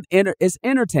fucking it's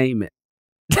entertainment.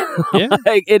 Yeah.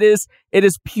 It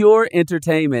is pure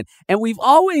entertainment. And we've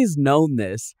always known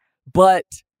this, but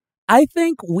I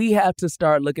think we have to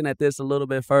start looking at this a little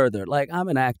bit further. I'm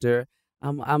an actor.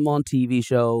 I'm on TV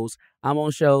shows. I'm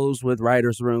on shows with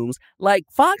writers' rooms.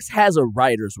 Fox has a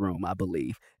writers' room, I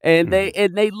believe. And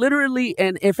they literally,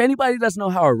 and if anybody doesn't know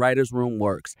how a writer's room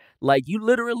works, you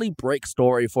literally break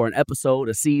story for an episode,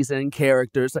 a season,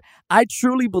 characters. I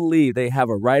truly believe they have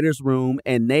a writer's room,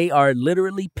 and they are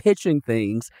literally pitching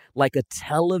things like a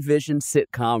television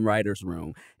sitcom writer's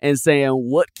room and saying,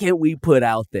 what can we put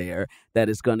out there that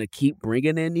is going to keep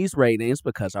bringing in these ratings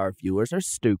because our viewers are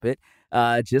stupid?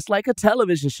 Just like a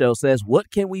television show says,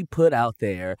 what can we put out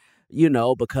there,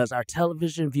 because our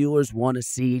television viewers want to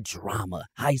see drama,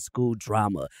 high school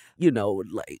drama,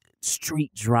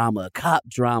 street drama, cop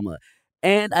drama.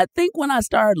 And I think when I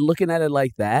started looking at it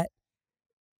like that,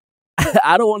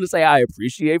 I don't want to say I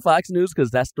appreciate Fox News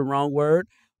because that's the wrong word,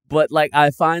 but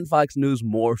I find Fox News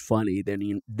more funny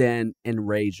than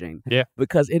enraging. Yeah,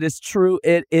 because it is true.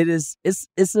 It's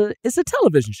a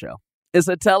television show. It's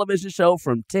a television show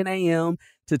from 10 a.m.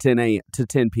 to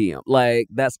 10 p.m.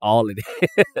 That's all it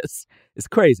is. It's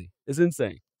crazy. It's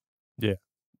insane. Yeah.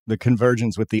 The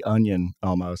convergence with The Onion,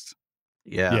 almost.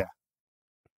 Yeah.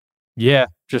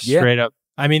 Just straight up.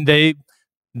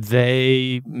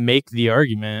 They make the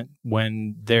argument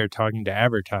when they're talking to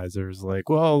advertisers,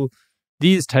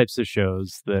 these types of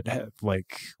shows that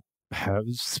have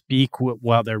speak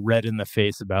while they're red in the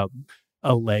face about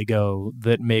a Lego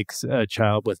that makes a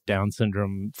child with Down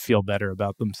syndrome feel better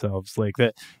about themselves,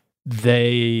 that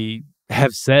they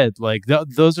have said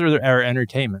those are our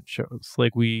entertainment shows.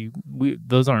 We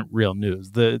those aren't real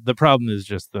news. The problem is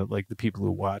just that the people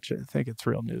who watch it think it's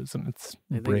real news, and it's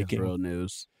breaking real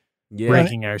news.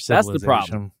 Breaking our civilization. That's the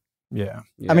problem. Yeah.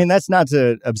 That's not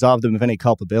to absolve them of any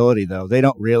culpability, though. They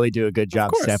don't really do a good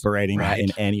job separating that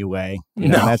in any way.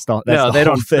 That's the they whole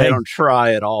don't. thing. They don't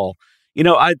try at all.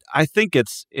 I think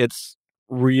it's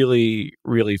really,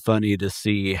 really funny to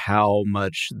see how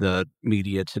much the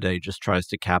media today just tries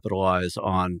to capitalize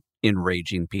on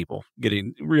enraging people,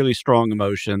 getting really strong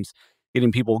emotions,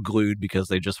 getting people glued because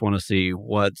they just want to see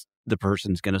what the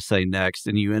person's going to say next.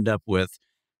 And you end up with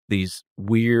these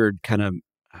weird kind of,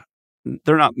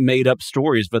 they're not made up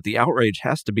stories, but the outrage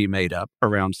has to be made up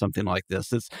around something like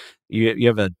this. It's you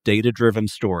have a data driven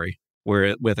story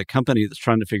where with a company that's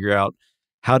trying to figure out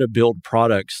how to build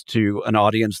products to an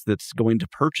audience that's going to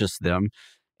purchase them.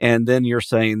 And then you're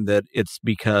saying that it's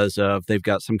because of they've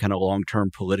got some kind of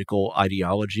long-term political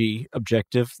ideology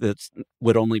objective that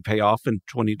would only pay off in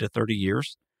 20 to 30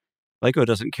 years. LEGO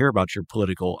doesn't care about your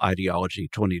political ideology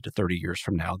 20 to 30 years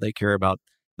from now. They care about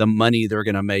the money they're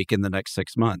going to make in the next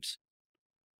 6 months.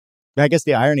 I guess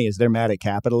the irony is they're mad at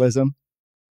capitalism.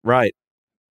 Right.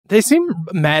 They seem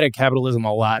mad at capitalism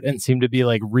a lot and seem to be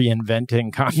like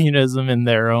reinventing communism in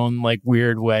their own like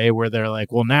weird way where they're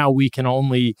like, well, now we can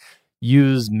only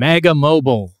use Mega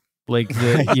Mobile, like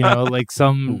the, you know, like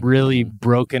some really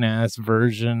broken ass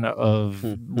version of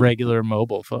regular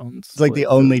mobile phones. It's like the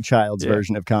only child's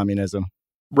version of communism.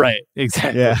 Right.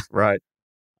 Exactly. Yeah. Right.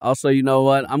 Also, you know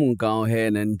what? I'm going to go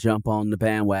ahead and jump on the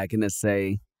bandwagon and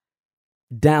say,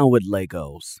 down with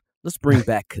Legos. Let's bring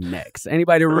back Connects.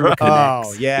 Anybody remember Connects?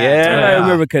 Oh, yeah. Anybody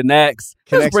remember Connects?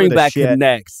 Let's bring back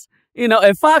Connects. You know,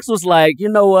 and Fox was like, you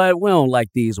know what? We don't like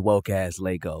these woke-ass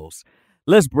Legos.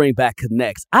 Let's bring back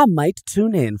Connects. I might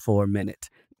tune in for a minute.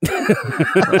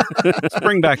 Let's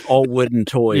bring back all wooden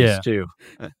toys, too.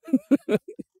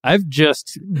 I've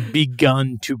just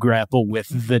begun to grapple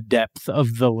with the depth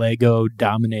of the Lego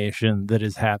domination that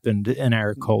has happened in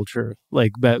our culture.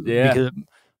 Like, because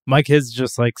my kids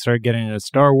just like start getting into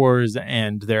Star Wars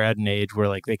and they're at an age where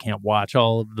like they can't watch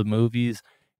all of the movies.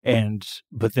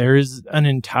 But there is an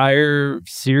entire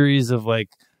series of like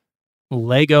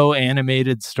Lego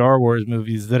animated Star Wars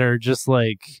movies that are just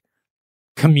like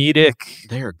comedic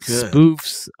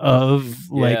spoofs of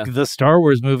like the Star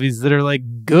Wars movies that are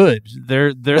like good.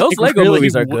 They're those like Lego really,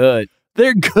 movies are good.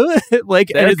 They're good. Like,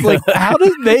 and it's like, how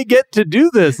did they get to do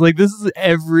this? Like, this is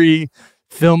every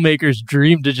filmmaker's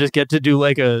dream to just get to do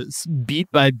like a beat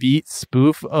by beat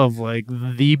spoof of like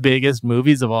the biggest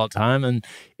movies of all time, and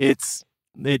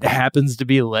it happens to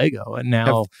be Lego. And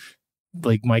now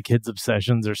like my kids'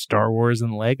 obsessions are Star Wars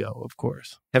and Lego, of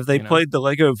course. Have they played the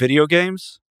Lego video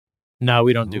games? No,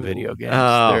 we don't do video games.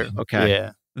 Oh, okay.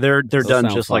 Yeah, they're done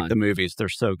just like the movies. They're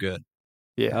so good.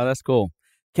 Yeah. Oh, that's cool.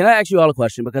 Can I ask you all a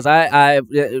question? Because I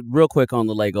real quick on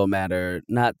the Lego matter,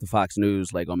 not the Fox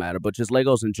News Lego matter, but just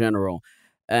Legos in general.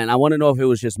 And I want to know if it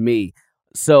was just me.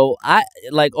 So I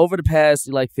like over the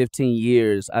past like 15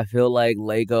 years, I feel like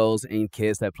Legos and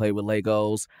kids that play with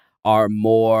Legos are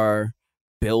more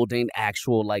building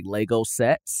actual like Lego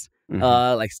sets,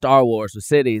 like Star Wars or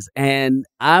cities. And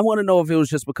I want to know if it was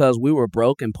just because we were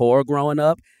broke and poor growing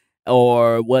up,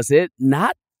 or was it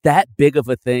not that big of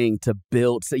a thing to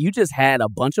build? So you just had a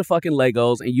bunch of fucking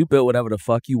Legos and you built whatever the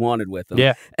fuck you wanted with them.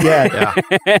 Yeah.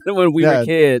 When we were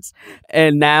kids.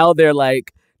 And now they're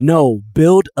like, no,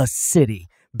 build a city.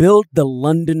 Build the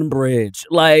London Bridge.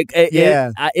 Like,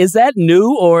 is that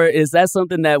new, or is that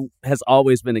something that has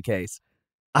always been the case?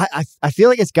 I feel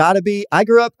like it's got to be. I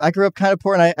grew up kind of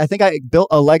poor, and I think I built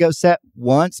a Lego set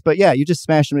once, but yeah, you just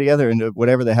smash them together into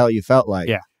whatever the hell you felt like.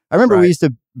 Yeah. I remember we used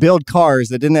to build cars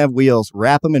that didn't have wheels,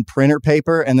 wrap them in printer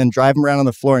paper, and then drive them around on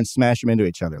the floor and smash them into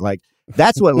each other. Like,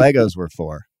 that's what Legos were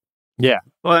for. Yeah.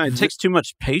 Well, it takes too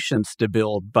much patience to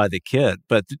build by the kid.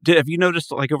 But have you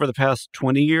noticed, like, over the past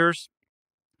 20 years,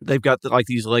 they've got like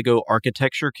these Lego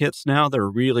architecture kits now. They're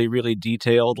really, really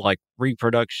detailed, like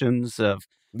reproductions of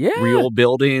real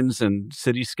buildings and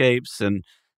cityscapes. And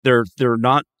they're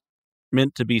not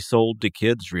meant to be sold to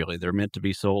kids, really. They're meant to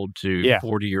be sold to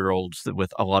 40-year-olds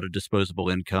with a lot of disposable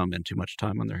income and too much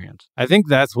time on their hands. I think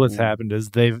that's what's happened is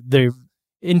they've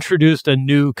introduced a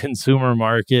new consumer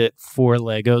market for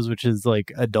Legos, which is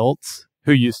like adults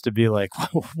who used to be like,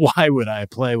 why would I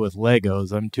play with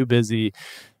Legos? I'm too busy,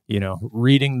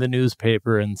 reading the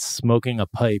newspaper and smoking a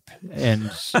pipe. And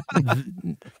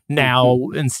now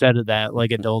instead of that,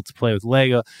 like adults play with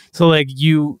Lego. So like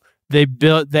they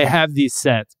have these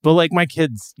sets, but like my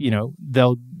kids,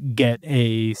 they'll get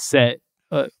a set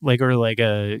a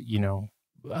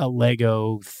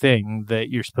Lego thing that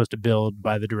you're supposed to build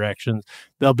by the directions.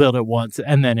 They'll build it once,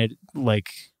 and then it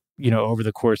over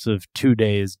the course of 2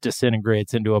 days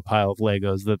disintegrates into a pile of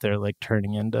Legos that they're like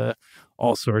turning into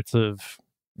all sorts of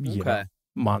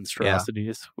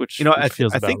monstrosities, which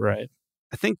feels about right.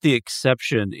 I think the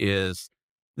exception is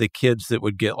the kids that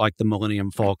would get like the Millennium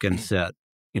Falcon set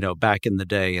back in the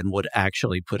day and would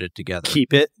actually put it together.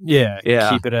 Keep it. Yeah.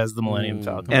 Keep it as the Millennium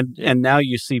Falcon. And now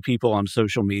you see people on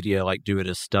social media like do it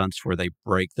as stunts where they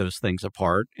break those things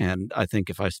apart. And I think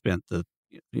if I spent the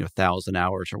 1,000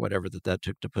 hours or whatever that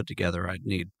took to put together, I'd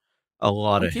need a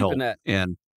lot of help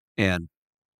and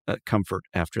comfort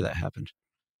after that happened.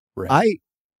 Right.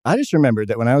 I just remembered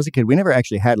that when I was a kid, we never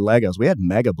actually had Legos. We had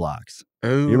Mega Bloks. Oh,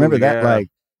 you remember that? Like,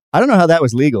 I don't know how that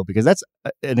was legal because that's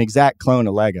an exact clone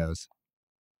of Legos.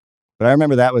 But I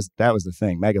remember that was the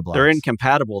thing, Mega Bloks. They're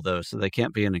incompatible though, so they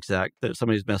can't be an exact.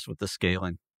 Somebody's messed with the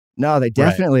scaling. No, they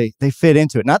definitely they fit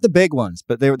into it. Not the big ones,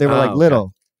 but they were like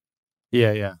little.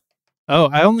 Yeah. Oh,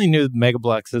 I only knew Mega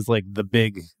Bloks as like the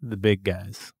big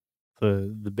guys,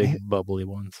 the big bubbly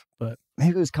ones. But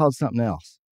maybe it was called something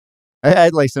else. I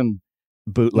had like some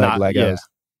bootleg Legos. Yeah.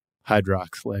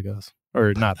 Hydrox Legos.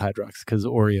 Or not Hydrox, because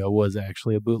Oreo was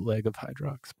actually a bootleg of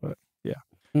Hydrox. But yeah.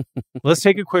 Let's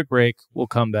take a quick break. We'll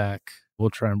come back. We'll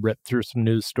try and rip through some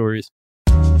news stories.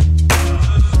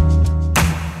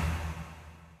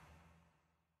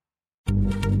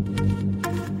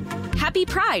 Happy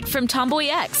Pride from Tomboy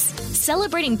X,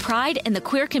 celebrating pride and the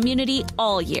queer community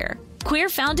all year. Queer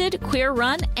founded, queer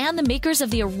run, and the makers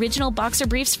of the original boxer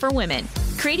briefs for women,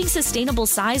 creating sustainable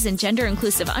size and gender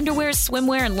inclusive underwear,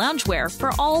 swimwear, and loungewear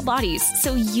for all bodies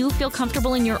so you feel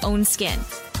comfortable in your own skin.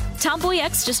 Tomboy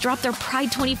X just dropped their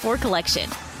Pride 24 collection,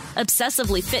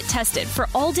 obsessively fit tested for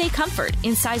all day comfort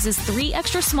in sizes 3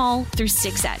 extra small through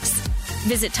 6X.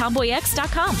 Visit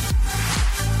tomboyx.com.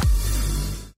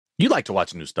 You like to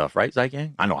watch new stuff, right,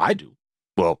 Zygang? I know I do.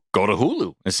 Well, go to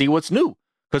Hulu and see what's new.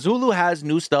 Because Hulu has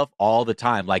new stuff all the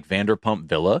time, like Vanderpump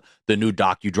Villa, the new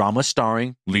docudrama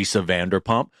starring Lisa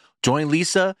Vanderpump. Join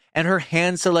Lisa and her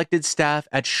hand-selected staff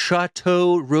at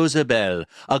Chateau Rosabelle,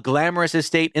 a glamorous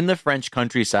estate in the French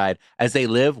countryside, as they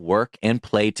live, work, and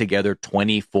play together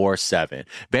 24/7.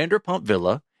 Vanderpump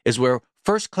Villa is where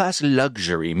first-class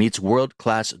luxury meets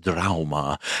world-class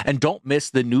drama. And don't miss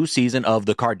the new season of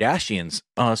The Kardashians,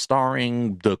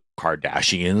 starring the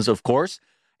Kardashians, of course.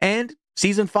 And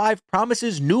Season 5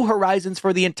 promises new horizons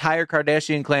for the entire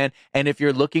Kardashian clan, and if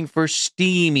you're looking for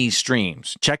steamy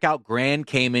streams, check out Grand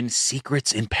Cayman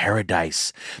Secrets in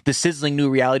Paradise, the sizzling new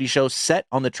reality show set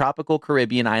on the tropical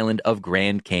Caribbean island of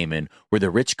Grand Cayman, where the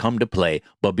rich come to play.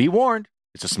 But be warned,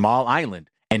 it's a small island,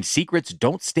 and secrets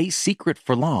don't stay secret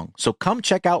for long. So come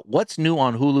check out what's new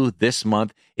on Hulu this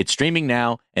month. It's streaming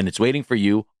now, and it's waiting for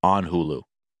you on Hulu.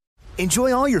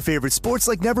 Enjoy all your favorite sports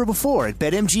like never before at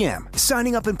BetMGM.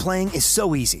 Signing up and playing is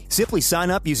so easy. Simply sign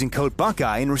up using code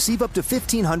Buckeye and receive up to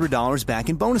 $1,500 back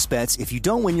in bonus bets if you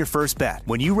don't win your first bet.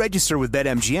 When you register with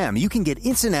BetMGM, you can get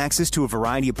instant access to a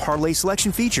variety of parlay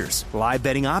selection features, live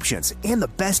betting options, and the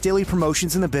best daily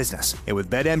promotions in the business. And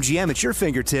with BetMGM at your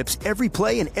fingertips, every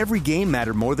play and every game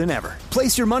matter more than ever.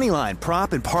 Place your moneyline,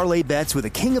 prop, and parlay bets with the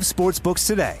king of sportsbooks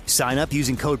today. Sign up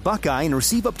using code Buckeye and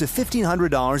receive up to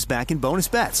 $1,500 back in bonus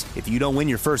bets if you don't win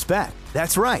your first bet.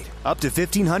 That's right, up to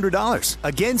 $1,500.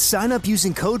 Again, sign up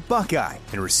using code Buckeye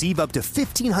and receive up to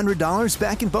 $1,500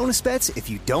 back in bonus bets if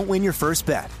you don't win your first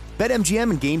bet. BetMGM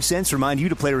and GameSense remind you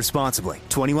to play responsibly.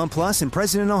 21 plus and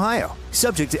present in Ohio.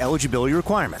 Subject to eligibility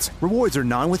requirements. Rewards are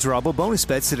non-withdrawable bonus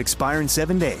bets that expire in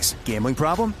 7 days. Gambling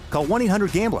problem? Call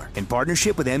 1-800-GAMBLER in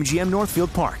partnership with MGM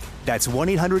Northfield Park. That's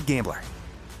 1-800-GAMBLER.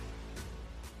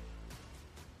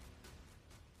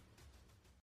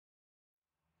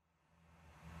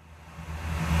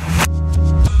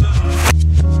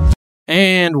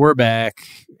 And we're back.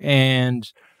 And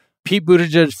Pete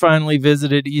Buttigieg finally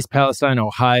visited East Palestine,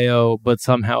 Ohio, but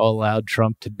somehow allowed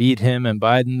Trump to beat him and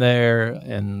Biden there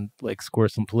and score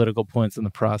some political points in the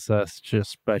process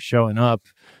just by showing up.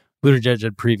 Buttigieg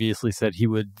had previously said he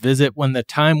would visit when the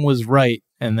time was right,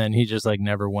 and then he just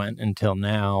never went until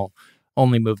now.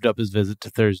 Only moved up his visit to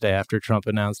Thursday after Trump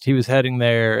announced he was heading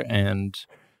there. And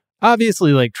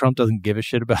obviously, Trump doesn't give a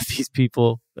shit about these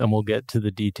people, and we'll get to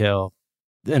the detail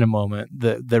in a moment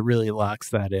that really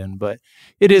locks that in. But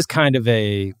it is kind of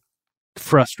a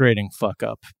frustrating fuck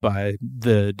up by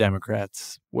the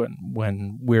Democrats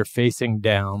when we're facing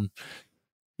down,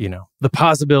 the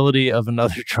possibility of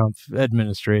another Trump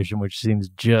administration, which seems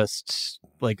just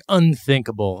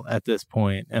unthinkable at this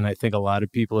point. And I think a lot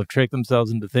of people have tricked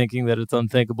themselves into thinking that it's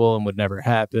unthinkable and would never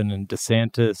happen. And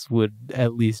DeSantis would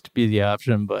at least be the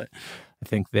option, but I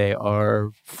think they are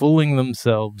fooling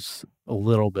themselves a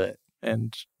little bit.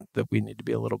 And that we need to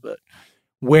be a little bit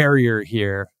warier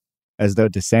here. As though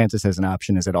DeSantis as an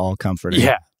option is at all comforting.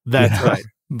 Yeah, that's right.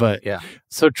 But yeah.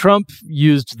 So Trump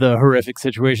used the horrific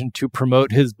situation to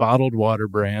promote his bottled water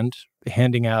brand,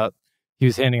 handing out He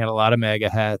was handing out a lot of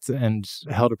MAGA hats and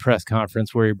held a press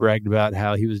conference where he bragged about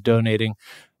how he was donating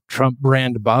Trump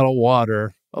brand bottled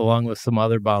water along with some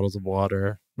other bottles of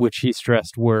water, which he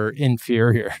stressed were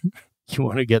inferior. You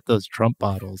want to get those Trump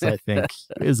bottles, I think,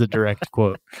 is a direct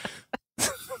quote.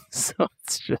 So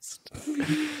it's just...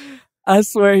 I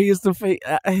swear he's the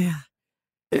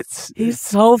he's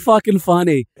so fucking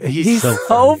funny. He's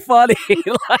so funny.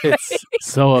 Like, it's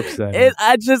so upsetting.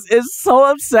 It's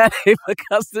so upsetting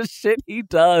because the shit he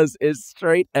does is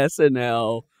straight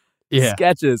SNL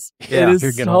sketches. Yeah. It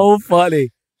is so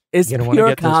funny. It's You're pure gonna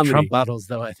get comedy. those Trump bottles,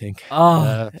 though, I think.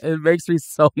 It makes me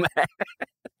so mad.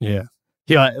 Yeah.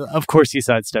 Yeah, of course, he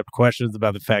sidestepped questions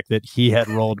about the fact that he had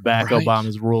rolled back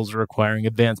Obama's rules requiring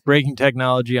advanced braking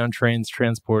technology on trains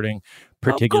transporting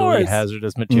particularly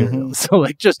hazardous materials. So,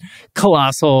 like, just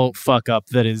colossal fuck up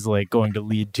that is, like, going to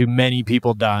lead to many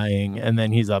people dying. And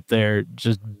then he's up there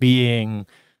just being,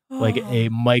 like, a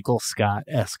Michael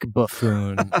Scott-esque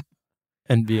buffoon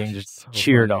and being just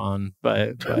cheered on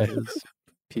by his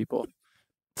people.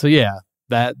 So, yeah,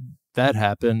 that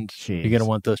happened. Jeez. You're going to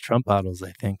want those Trump bottles,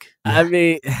 I think. I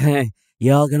mean,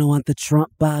 y'all gonna want the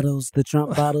Trump bottles. The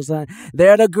Trump bottles.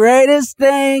 They're the greatest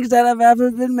things that have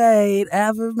ever been made.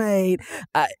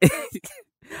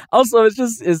 Also,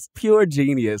 it's pure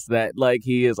genius that, like,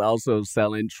 he is also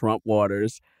selling Trump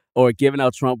waters or giving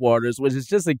out Trump waters, which is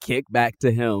just a kickback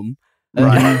to him.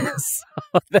 Right.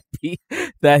 So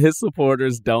that his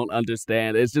supporters don't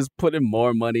understand. It's just putting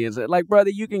more money into it. Like, brother,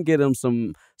 you can get him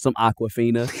some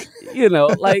Aquafina,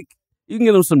 like you can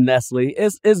get him some Nestle.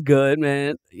 It's good,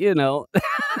 man,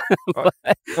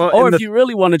 Or if you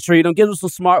really want to treat him, get him some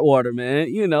Smart Water,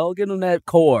 man. Get him that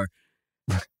Core.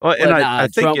 Well, and I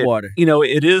think Trump water.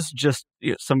 It is just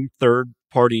some third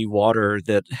party water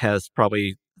that has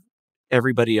probably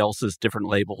everybody else's different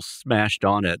labels smashed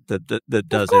on it that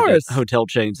does it at hotel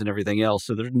chains and everything else.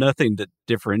 So there's nothing that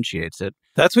differentiates it.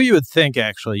 That's what you would think,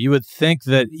 actually. You would think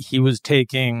that he was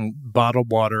taking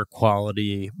bottled water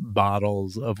quality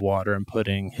bottles of water and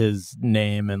putting his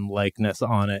name and likeness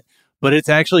on it. But it's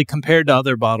actually, compared to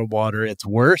other bottled water, it's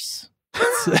worse.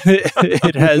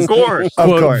 It has, quote,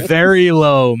 very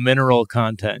low mineral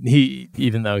content.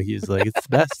 Even though he's like, it's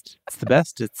the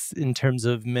best. It's in terms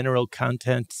of mineral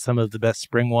content, some of the best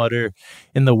spring water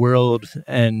in the world.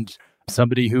 And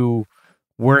somebody who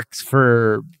works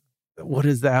for, what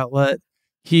is the outlet?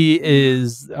 He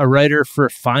is a writer for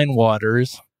Fine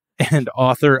Waters and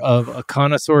author of A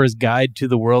Connoisseur's Guide to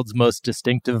the World's Most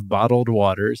Distinctive Bottled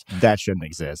Waters. That shouldn't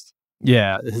exist.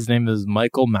 Yeah, his name is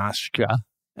Michael Mascha.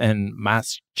 And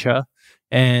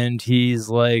he's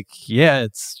like, yeah,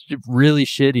 it's really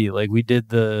shitty. Like, we did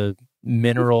the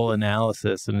mineral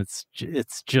analysis and it's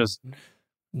just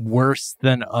worse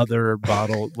than other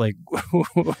bottled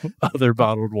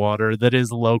water that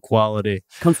is low quality.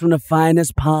 Comes from the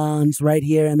finest ponds right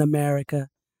here in America.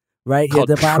 Right here,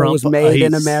 the bottle was made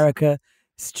in America.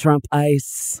 It's Trump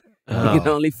Ice. You can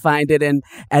only find it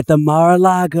at the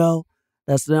Mar-a-Lago.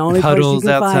 That's the only Puddles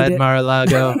place you can outside find it.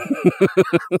 Mar-a-Lago.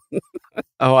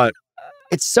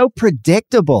 It's so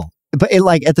predictable, but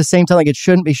at the same time, like, it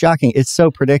shouldn't be shocking. It's so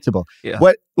predictable. Yeah.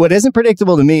 What isn't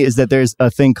predictable to me is that there's a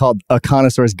thing called A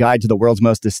Connoisseur's Guide to the World's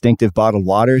Most Distinctive Bottled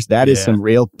Waters. That is some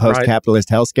real post-capitalist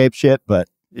hellscape shit. But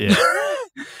yeah.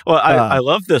 Well, I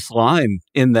love this line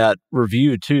in that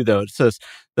review too, though. It says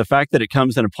the fact that it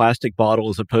comes in a plastic bottle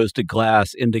as opposed to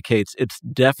glass indicates it's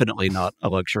definitely not a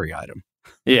luxury item.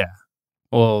 Yeah.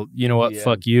 Well, you know what? Yeah.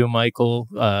 Fuck you, Michael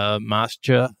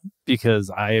Mascha,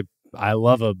 because I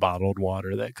love a bottled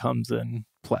water that comes in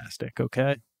plastic.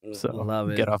 Okay, so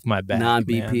love it. Get off my back,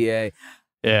 non-BPA. Man.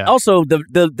 Yeah. Also,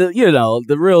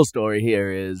 the real story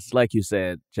here is, like you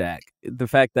said, Jack, the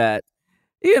fact that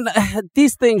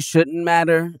these things shouldn't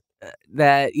matter.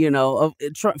 That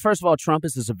first of all, Trump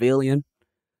is a civilian,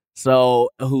 so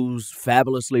who's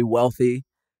fabulously wealthy,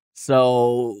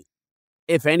 so.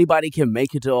 If anybody can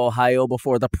make it to Ohio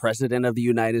before the president of the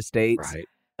United States,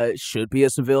 should be a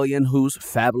civilian who's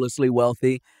fabulously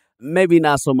wealthy. Maybe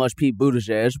not so much Pete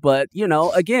Buttigieg, but,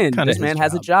 again, this man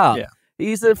has a job. Yeah.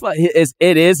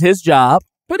 It is his job,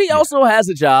 but he also has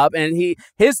a job. And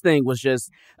his thing was just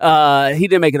he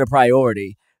didn't make it a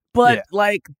priority. But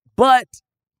but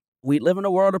we live in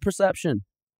a world of perception,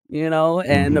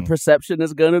 and the perception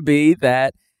is going to be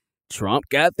that Trump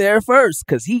got there first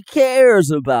because he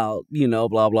cares about,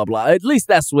 blah, blah, blah. At least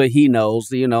that's what he knows.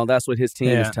 That's what his team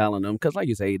is telling him. Because like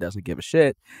you say, he doesn't give a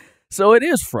shit. So it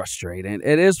is frustrating.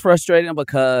 It is frustrating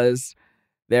because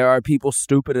there are people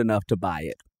stupid enough to buy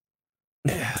it.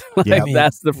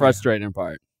 That's the frustrating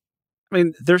part. I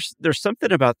mean, there's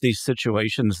something about these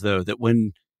situations, though, that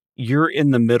when, you're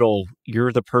in the middle.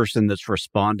 You're the person that's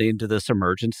responding to this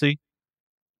emergency.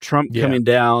 Trump coming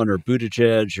down or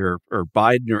Buttigieg or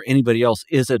Biden or anybody else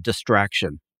is a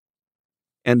distraction.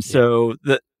 And so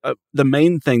the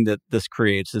main thing that this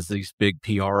creates is these big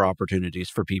PR opportunities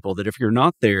for people that if you're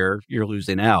not there, you're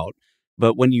losing out.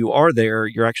 But when you are there,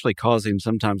 you're actually causing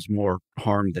sometimes more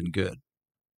harm than good.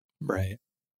 Right.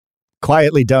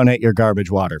 Quietly donate your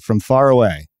garbage water from far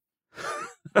away.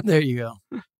 There you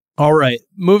go. All right.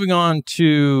 Moving on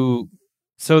to...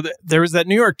 So there was that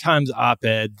New York Times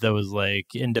op-ed that was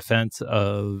like in defense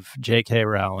of J.K.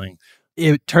 Rowling.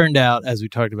 It turned out, as we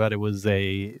talked about, it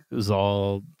was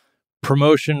all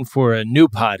promotion for a new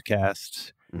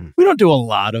podcast. We don't do a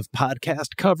lot of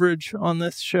podcast coverage on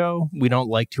this show. We don't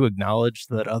like to acknowledge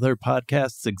that other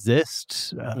podcasts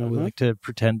exist. We like to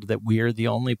pretend that we're the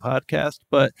only podcast,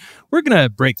 but we're going to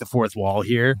break the fourth wall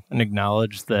here and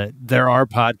acknowledge that there are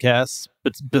podcasts,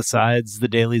 but besides the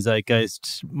Daily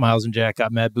Zeitgeist, Miles and Jack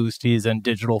Got Mad Boosties, and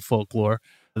Digital Folklore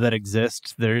that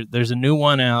exist. There's a new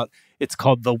one out. It's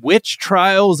called The Witch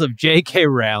Trials of J.K.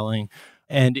 Rowling.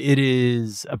 And it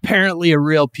is apparently a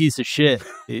real piece of shit.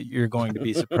 You're going to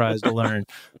be surprised to learn.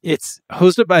 It's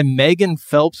hosted by Megan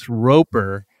Phelps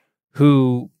Roper,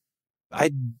 who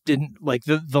I didn't like.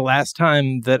 The last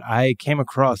time that I came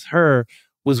across her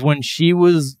was when she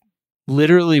was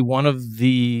literally one of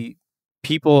the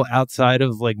people outside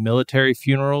of like military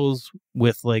funerals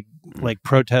with like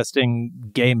protesting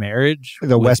gay marriage.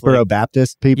 The Westboro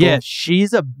Baptist people? Yeah,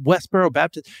 she's a Westboro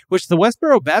Baptist, which the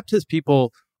Westboro Baptist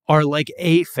people are like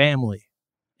a family,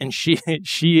 and she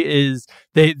is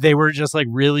they were just like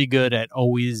really good at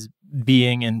always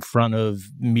being in front of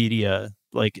media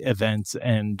like events,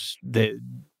 and they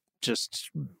just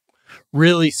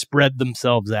really spread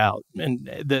themselves out and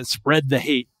spread the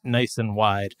hate nice and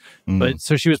wide. But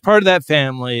so she was part of that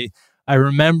family. I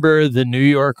remember the New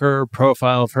Yorker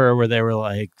profile of her where they were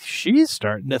like, she's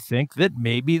starting to think that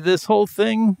maybe this whole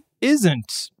thing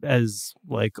isn't as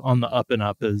like on the up and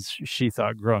up as she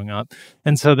thought growing up.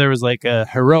 And so there was like a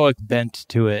heroic bent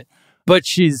to it, but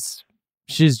she's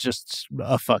just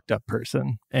a fucked up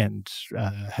person and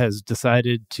has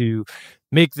decided to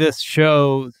make this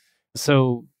show.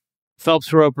 So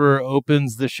Phelps Roper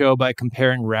opens the show by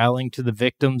comparing Rowling to the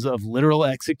victims of literal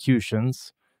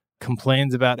executions,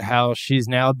 complains about how she's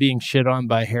now being shit on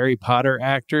by Harry Potter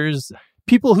actors,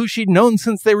 people who she'd known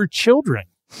since they were children.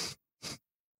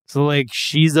 So, like,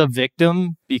 she's a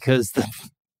victim because the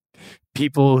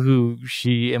people who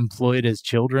she employed as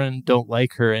children don't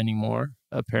like her anymore,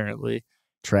 apparently.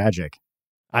 Tragic.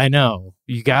 I know.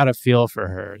 You got to feel for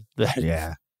her.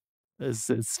 Yeah.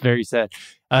 It's very sad.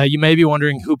 You may be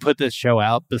wondering who put this show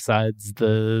out besides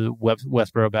the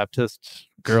Westboro Baptist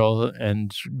girl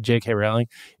and J.K. Rowling.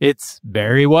 It's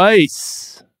Barry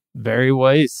Weiss. Barry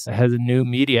Weiss has a new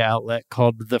media outlet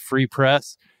called The Free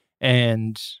Press,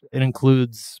 and it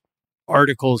includes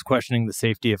articles questioning the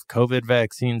safety of COVID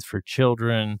vaccines for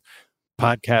children,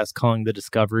 podcasts calling the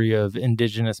discovery of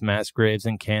indigenous mass graves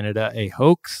in Canada a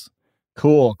hoax.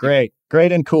 Cool. Great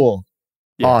and cool.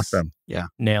 Yes. Awesome. Yeah.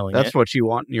 Nailing That's it. what you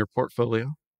want in your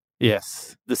portfolio.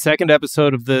 Yes. The second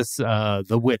episode of this,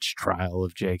 The Witch Trial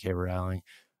of J.K. Rowling,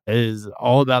 is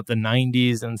all about the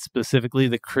 90s and specifically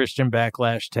the Christian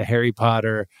backlash to Harry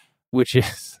Potter, which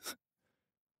is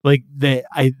like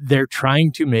they're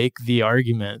trying to make the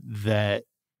argument that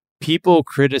people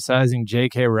criticizing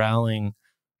J.K. Rowling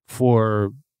for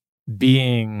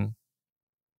being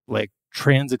like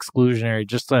trans exclusionary,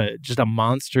 just a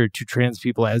monster to trans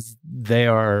people as they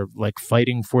are like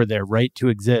fighting for their right to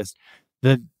exist.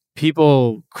 The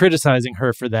people criticizing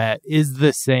her for that is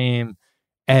the same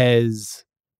as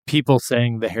people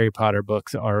saying the Harry Potter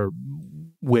books are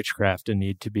witchcraft and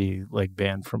need to be like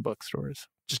banned from bookstores.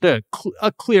 Just a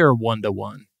clear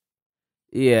 1-to-1.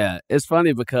 Yeah, it's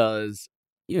funny because,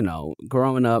 you know,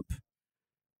 growing up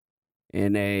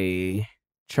in a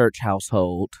church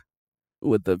household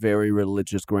with a very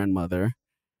religious grandmother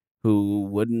who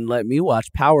wouldn't let me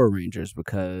watch Power Rangers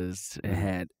because it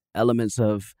had elements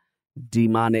of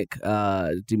demonic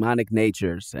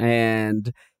natures.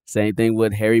 And same thing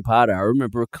with Harry Potter. I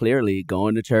remember clearly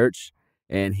going to church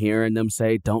and hearing them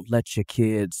say, don't let your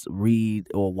kids read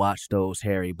or watch those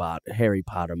Harry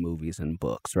Potter movies and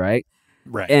books, right?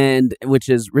 Right. And which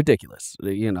is ridiculous.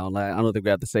 You know, like, I don't think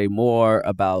we have to say more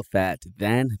about that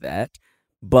than that.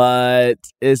 But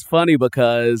it's funny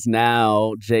because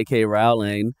now J.K.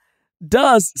 Rowling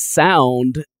does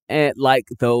sound like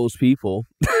those people.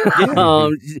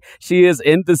 She is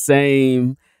in the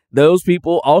same. Those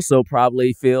people also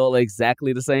probably feel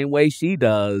exactly the same way she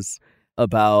does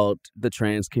about the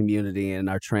trans community and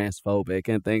are transphobic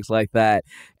and things like that.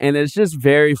 And it's just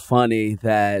very funny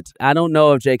that I don't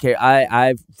know if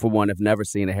I for one, have never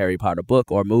seen a Harry Potter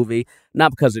book or movie,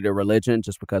 not because of their religion,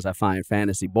 just because I find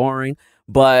fantasy boring.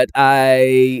 But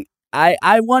I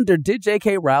wonder, did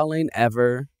J.K. Rowling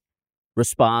ever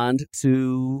respond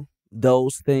to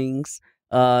those things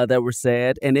that were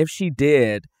said? And if she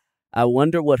did, I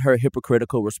wonder what her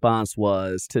hypocritical response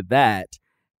was to that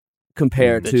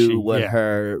compared to what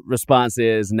her response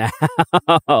is now.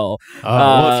 Well,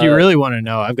 if you really want to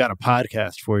know, I've got a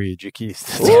podcast for you,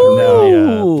 Jaquise.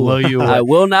 Blow you away. I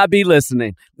will not be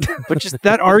listening. But just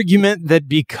that argument that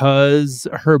because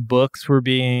her books were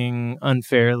being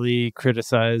unfairly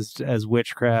criticized as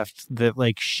witchcraft, that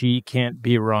like she can't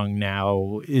be wrong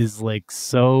now is like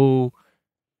so...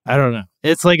 I don't know.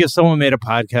 It's like if someone made a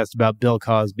podcast about Bill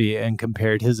Cosby and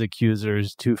compared his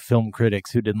accusers to film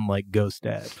critics who didn't like Ghost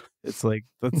Dad. It's like,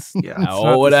 that's, yeah.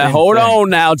 Hold on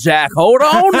now, Jack. Hold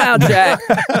on now, Jack.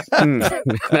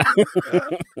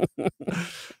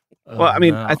 Well, I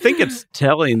mean, I think it's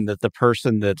telling that the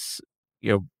person that's,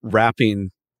 wrapping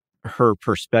her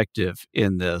perspective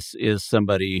in this is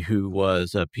somebody who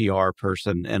was a PR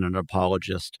person and an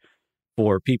apologist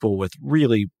for people with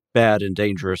really bad and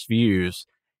dangerous views.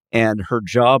 And her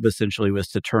job essentially was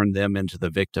to turn them into the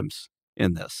victims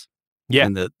in this. Yeah.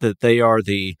 And that they are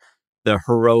the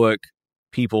heroic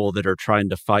people that are trying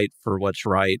to fight for what's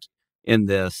right in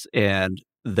this. And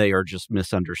they are just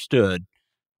misunderstood,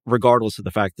 regardless of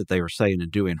the fact that they are saying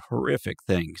and doing horrific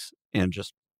things and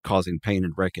just causing pain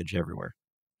and wreckage everywhere.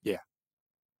 Yeah.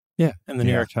 Yeah. And the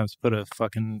New York Times put a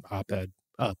fucking op-ed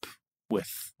up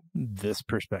with this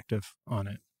perspective on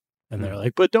it. And they're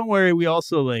like, but don't worry, we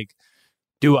also like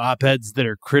do op-eds that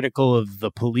are critical of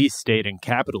the police state and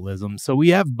capitalism. So we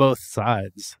have both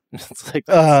sides. It's like,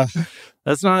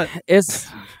 that's not, it's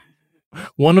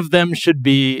one of them should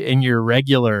be in the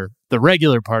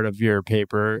regular part of your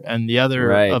paper, and the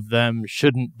other of them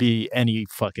shouldn't be any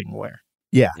fucking where.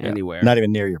 Yeah. Anywhere. Not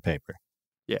even near your paper.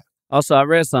 Yeah. Also, I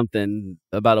read something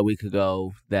about a week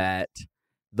ago that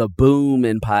the boom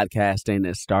in podcasting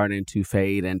is starting to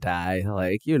fade and die.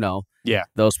 Like, the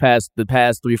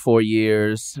past 3-4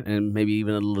 years, and maybe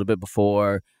even a little bit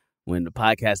before, when the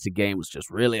podcasting game was just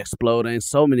really exploding.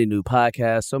 So many new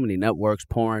podcasts, so many networks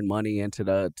pouring money into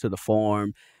the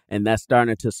form, and that's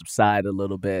starting to subside a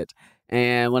little bit.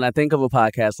 And when I think of a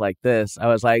podcast like this, I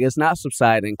was like, it's not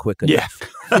subsiding quick enough.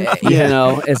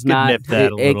 It's not. Nip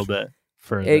that a little bit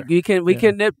further. We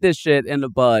can nip this shit in the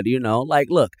bud. Like,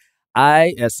 look.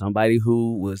 I, as somebody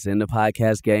who was in the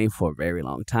podcast game for a very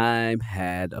long time,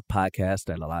 had a podcast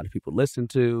that a lot of people listen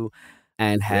to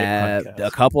and had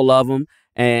a couple of them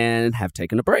and have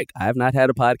taken a break. I have not had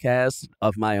a podcast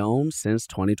of my own since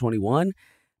 2021.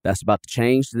 That's about to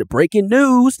change. The breaking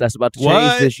news, that's about to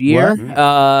change this year.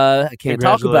 I can't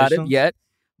talk about it yet.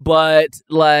 But,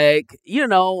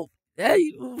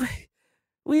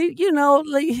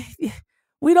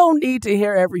 we don't need to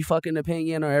hear every fucking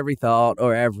opinion or every thought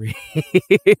or every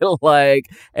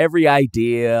every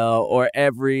idea or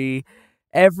everything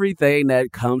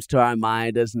that comes to our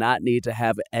mind does not need to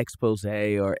have an expose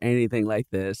or anything like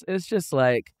this. It's just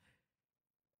like,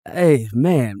 hey,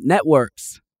 man,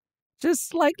 networks,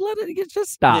 just like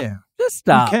just stop. Yeah. Just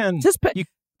stop.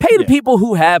 Pay the people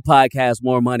who have podcasts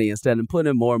more money instead of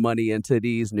putting more money into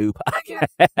these new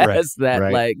podcasts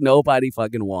that nobody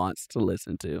fucking wants to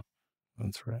listen to.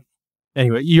 That's right.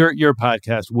 Anyway, your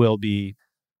podcast will be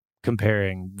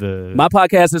comparing My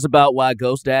podcast is about why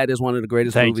Ghost Dad is one of the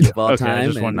greatest movies of all time. I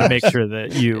just wanted to make sure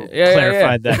that you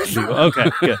clarified that to people.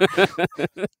 Okay, good.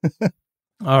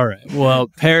 All right. Well,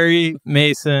 Perry,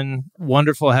 Mason,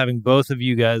 wonderful having both of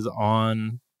you guys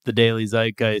on the Daily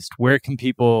Zeitgeist. Where can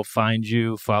people find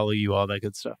you, follow you, all that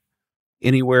good stuff?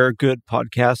 Anywhere good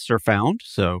podcasts are found.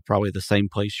 So probably the same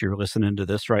place you're listening to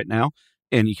this right now.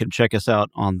 And you can check us out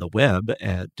on the web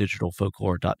at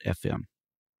digitalfolklore.fm.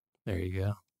 There you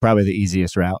go. Probably the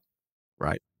easiest route.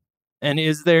 Right. And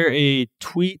is there a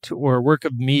tweet or work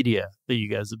of media that you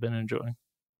guys have been enjoying?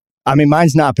 I mean,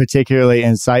 mine's not particularly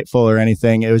insightful or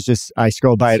anything. It was just, I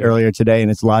scrolled by it earlier today and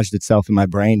it's lodged itself in my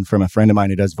brain from a friend of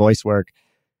mine who does voice work.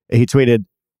 He tweeted,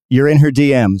 "You're in her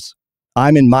DMs.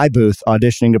 I'm in my booth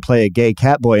auditioning to play a gay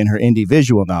catboy in her indie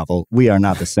visual novel. We are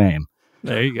not the same."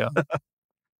 There you go.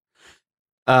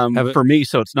 For me,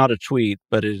 so it's not a tweet,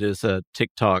 but it is a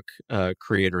TikTok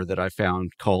creator that I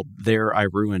found called There I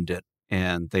Ruined It.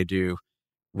 And they do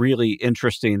really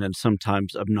interesting and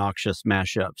sometimes obnoxious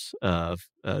mashups of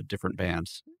different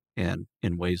bands and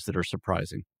in ways that are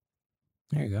surprising.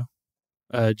 There you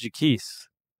go. Jaquise,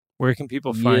 Where can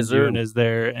people find you, and is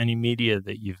there any media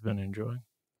that you've been enjoying?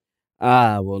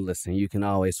 Well, listen, you can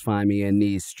always find me in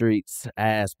these streets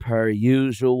as per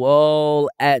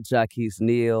usual at Jaquise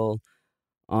Neal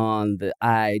on the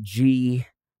IG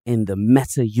in the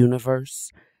meta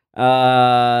universe.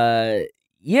 Yeah.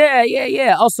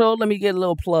 Also, let me get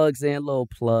little plugs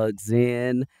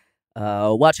in.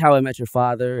 Watch How I Met Your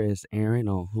Father is airing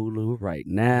on Hulu right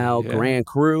now. Yeah. Grand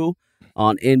Crew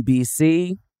on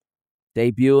NBC,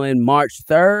 debuting March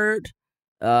 3rd.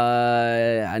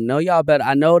 I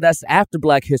know that's after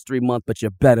Black History Month, but you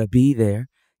better be there.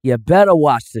 You better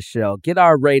watch the show. Get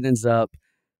our ratings up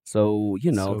so,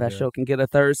 that show can get a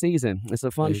third season. It's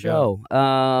a fun show.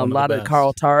 A lot of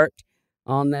Carl Tart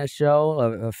on that show,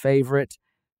 a favorite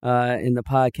in the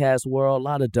podcast world. A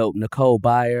lot of dope. Nicole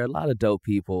Byer, a lot of dope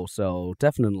people. So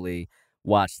definitely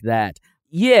watch that.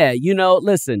 Yeah,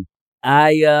 listen,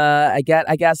 I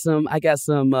got some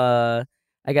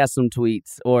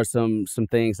tweets or some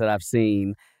things that I've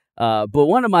seen. But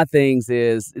one of my things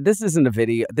is, this isn't a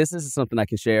video. This isn't something I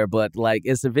can share, but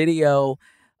it's a video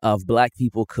of Black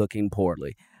people cooking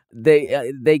poorly.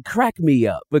 They crack me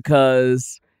up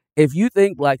because if you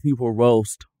think Black people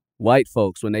roast white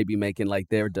folks when they be making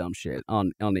their dumb shit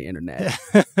on the internet,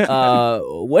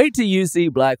 wait till you see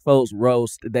Black folks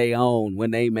roast they own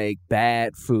when they make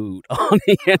bad food on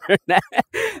the internet.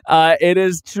 It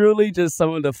is truly just some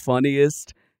of the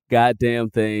funniest goddamn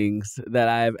things that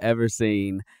I've ever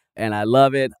seen, and I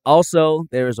love it. Also,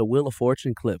 there is a Wheel of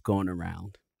Fortune clip going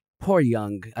around. Poor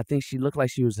young, I think she looked like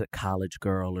she was a college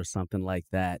girl or something like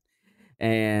that.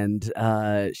 And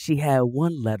she had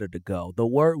one letter to go. The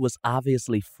word was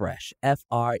obviously fresh,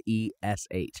 Fresh.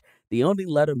 The only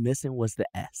letter missing was the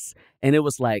S. And it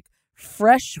was like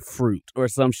fresh fruit or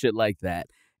some shit like that.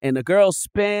 And the girl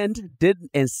said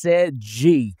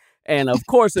G. And of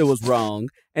course it was wrong.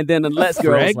 And then the next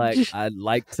girl was like, I'd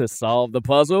like to solve the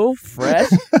puzzle,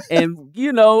 fresh. And,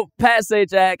 Pat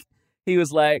Sajak, he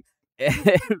was like,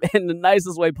 in the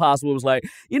nicest way possible, was like,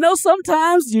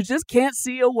 sometimes you just can't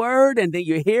see a word and then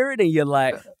you hear it and you're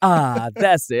like,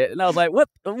 that's it. And I was like, what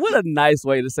a nice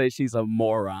way to say she's a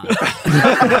moron.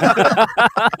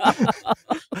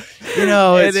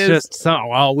 It's just so,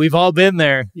 well, we've all been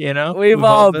there, We've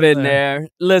all been there.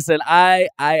 Listen, I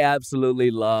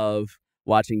absolutely love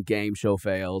watching game show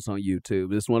fails on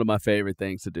YouTube. It's one of my favorite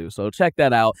things to do. So check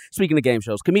that out. Speaking of game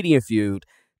shows, Comedian Feud.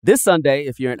 This Sunday,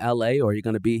 if you're in LA or you're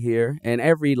going to be here, and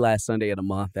every last Sunday of the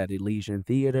month at Elysian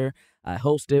Theater, I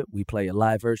host it. We play a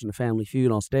live version of Family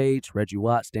Feud on stage. Reggie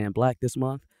Watts, Dan Black this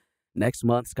month. Next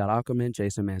month, Scott Ackerman,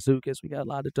 Jason Mantzoukas. We got a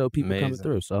lot of dope people coming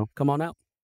through, so come on out.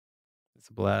 It's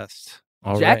a blast.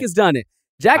 Jack has done it.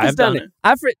 I've done it.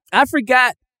 I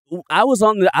forgot. I was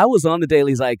on the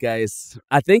Daily Zeitgeist,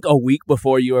 I think a week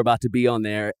before you were about to be on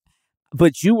there,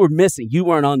 but you were missing. You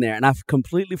weren't on there, and I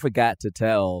completely forgot to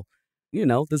tell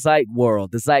the Zeit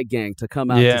world, the Zeit gang, to come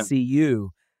out to see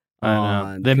you.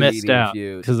 I know. They missed out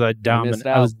because I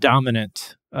was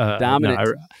dominant.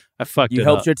 Dominant. I fucked it up. You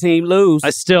helped your team lose.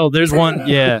 There's one,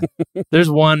 there's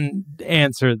one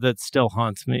answer that still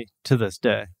haunts me to this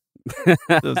day.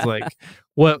 It was like,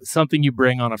 something you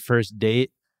bring on a first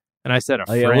date? And I said, a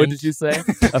friend. Yeah, what did you say?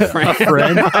 A friend.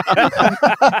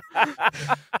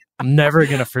 I'm never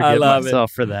going to forgive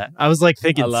myself for that. I was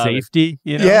thinking safety,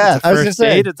 Yeah, it's a first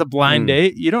date. It's a blind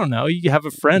date. You don't know. You have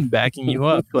a friend backing you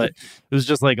up. But it was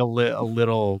just a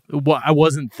little, I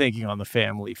wasn't thinking on the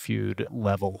Family Feud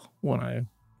level when I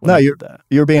did that.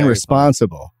 You're being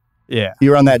responsible. Yeah.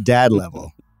 You're on that dad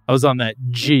level. I was on that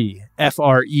G,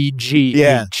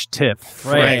 F-R-E-G-H tip.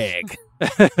 Frag.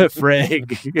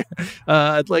 Frag.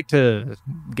 I'd like to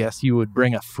guess you would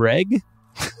bring a frag.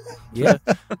 Yeah,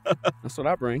 that's what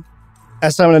I bring.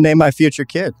 That's what I'm going to name my future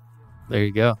kid. There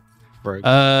you go.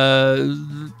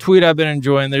 Tweet I've been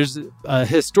enjoying. There's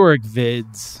Historic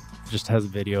Vids. Just has a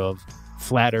video of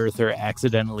flat earther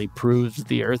accidentally proves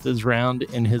the earth is round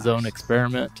in his own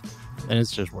experiment. And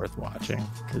it's just worth watching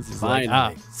because he's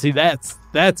like, see, that's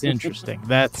interesting.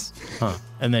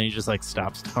 And then he just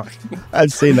stops talking.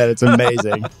 I've seen that. It's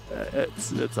amazing.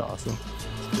 It's awesome.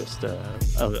 It's just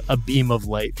a beam of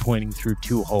light pointing through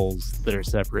two holes that are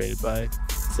separated by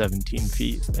 17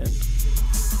 feet. And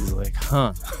he's like,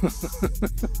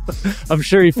 I'm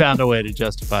sure he found a way to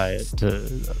justify it to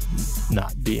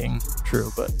not being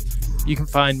true, but you can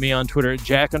find me on Twitter at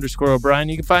Jack_O'Brien.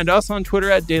 You can find us on Twitter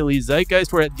at Daily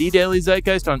Zeitgeist. We're at The Daily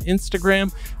Zeitgeist on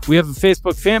Instagram. We have a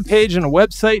Facebook fan page and a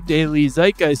website,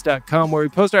 dailyzeitgeist.com, where we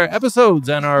post our episodes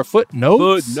and our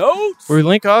footnotes. Where we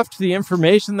link off to the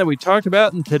information that we talked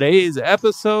about in today's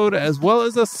episode, as well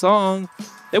as a song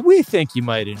that we think you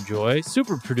might enjoy.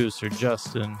 Super producer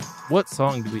Justin, what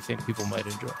song do we think people might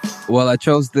enjoy? Well, I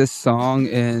chose this song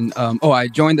and I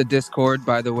joined the Discord,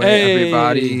 by the way,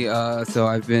 everybody. So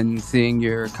I've been seeing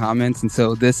your comments, and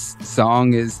so this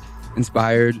song is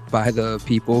inspired by the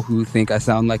people who think I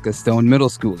sound like a stoned middle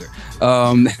schooler.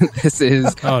 This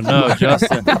is oh no,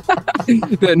 Justin.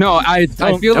 No, I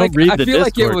feel like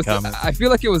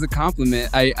it was a compliment.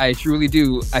 I truly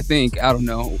do. I think, I don't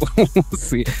know. We'll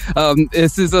see.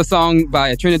 This is a song by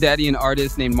a Trinidadian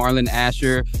artist named Marlon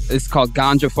Asher. It's called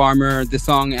Ganja Farmer. This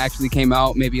song actually came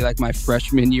out maybe like my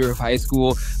freshman year of high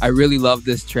school. I really love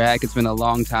this track. It's been a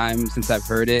long time since I've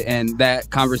heard it, and that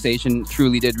conversation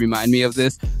truly did remind me of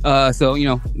this.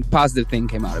 So, positive thing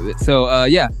came out of it. So,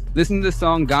 listen to this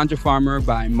song, Ganja Farmer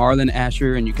by Marlon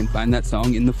Asher, and you can find that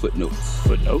song in the footnotes.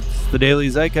 The Daily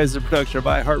Zeitgeist is a production of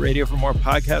iHeartRadio. For more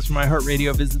podcasts from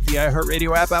iHeartRadio, visit the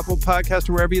iHeartRadio app, Apple Podcast,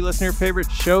 or wherever you listen to your favorite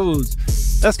shows.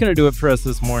 That's going to do it for us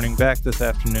this morning. Back this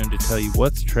afternoon to tell you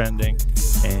what's trending,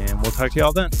 and we'll talk to you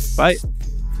all then. Bye.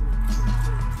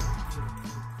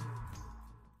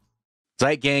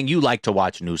 Zeit Gang, you like to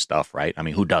watch new stuff, right? I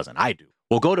mean, who doesn't? I do.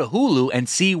 Well, go to Hulu and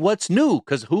see what's new,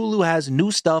 because Hulu has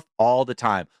new stuff all the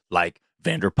time, like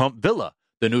Vanderpump Villa,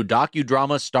 the new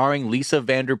docudrama starring Lisa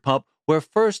Vanderpump, where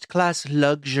first-class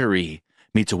luxury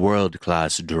meets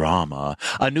world-class drama.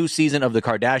 A new season of The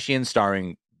Kardashians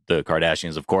starring the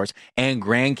Kardashians, of course, and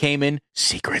Grand Cayman,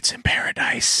 Secrets in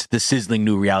Paradise, the sizzling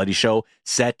new reality show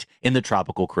set in the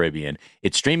tropical Caribbean.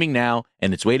 It's streaming now,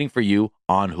 and it's waiting for you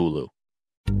on Hulu.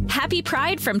 Happy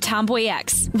Pride from Tomboy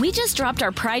X. We just dropped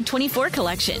our Pride 24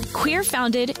 collection. Queer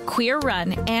founded, queer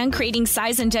run, and creating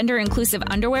size and gender inclusive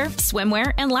underwear,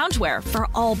 swimwear, and loungewear for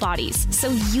all bodies, so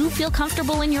you feel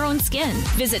comfortable in your own skin.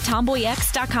 Visit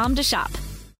tomboyx.com to shop.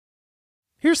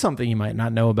 Here's something you might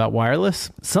not know about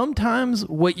wireless. Sometimes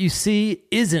what you see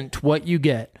isn't what you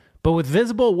get. But with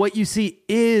Visible, what you see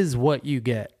is what you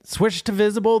get. Switch to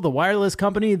Visible, the wireless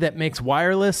company that makes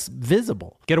wireless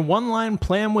visible. Get a one-line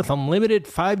plan with unlimited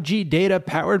 5G data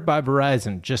powered by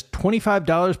Verizon. Just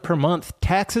 $25 per month,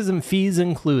 taxes and fees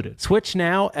included. Switch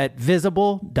now at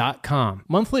Visible.com.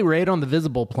 Monthly rate on the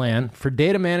Visible plan. For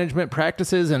data management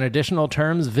practices and additional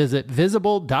terms, visit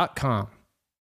Visible.com.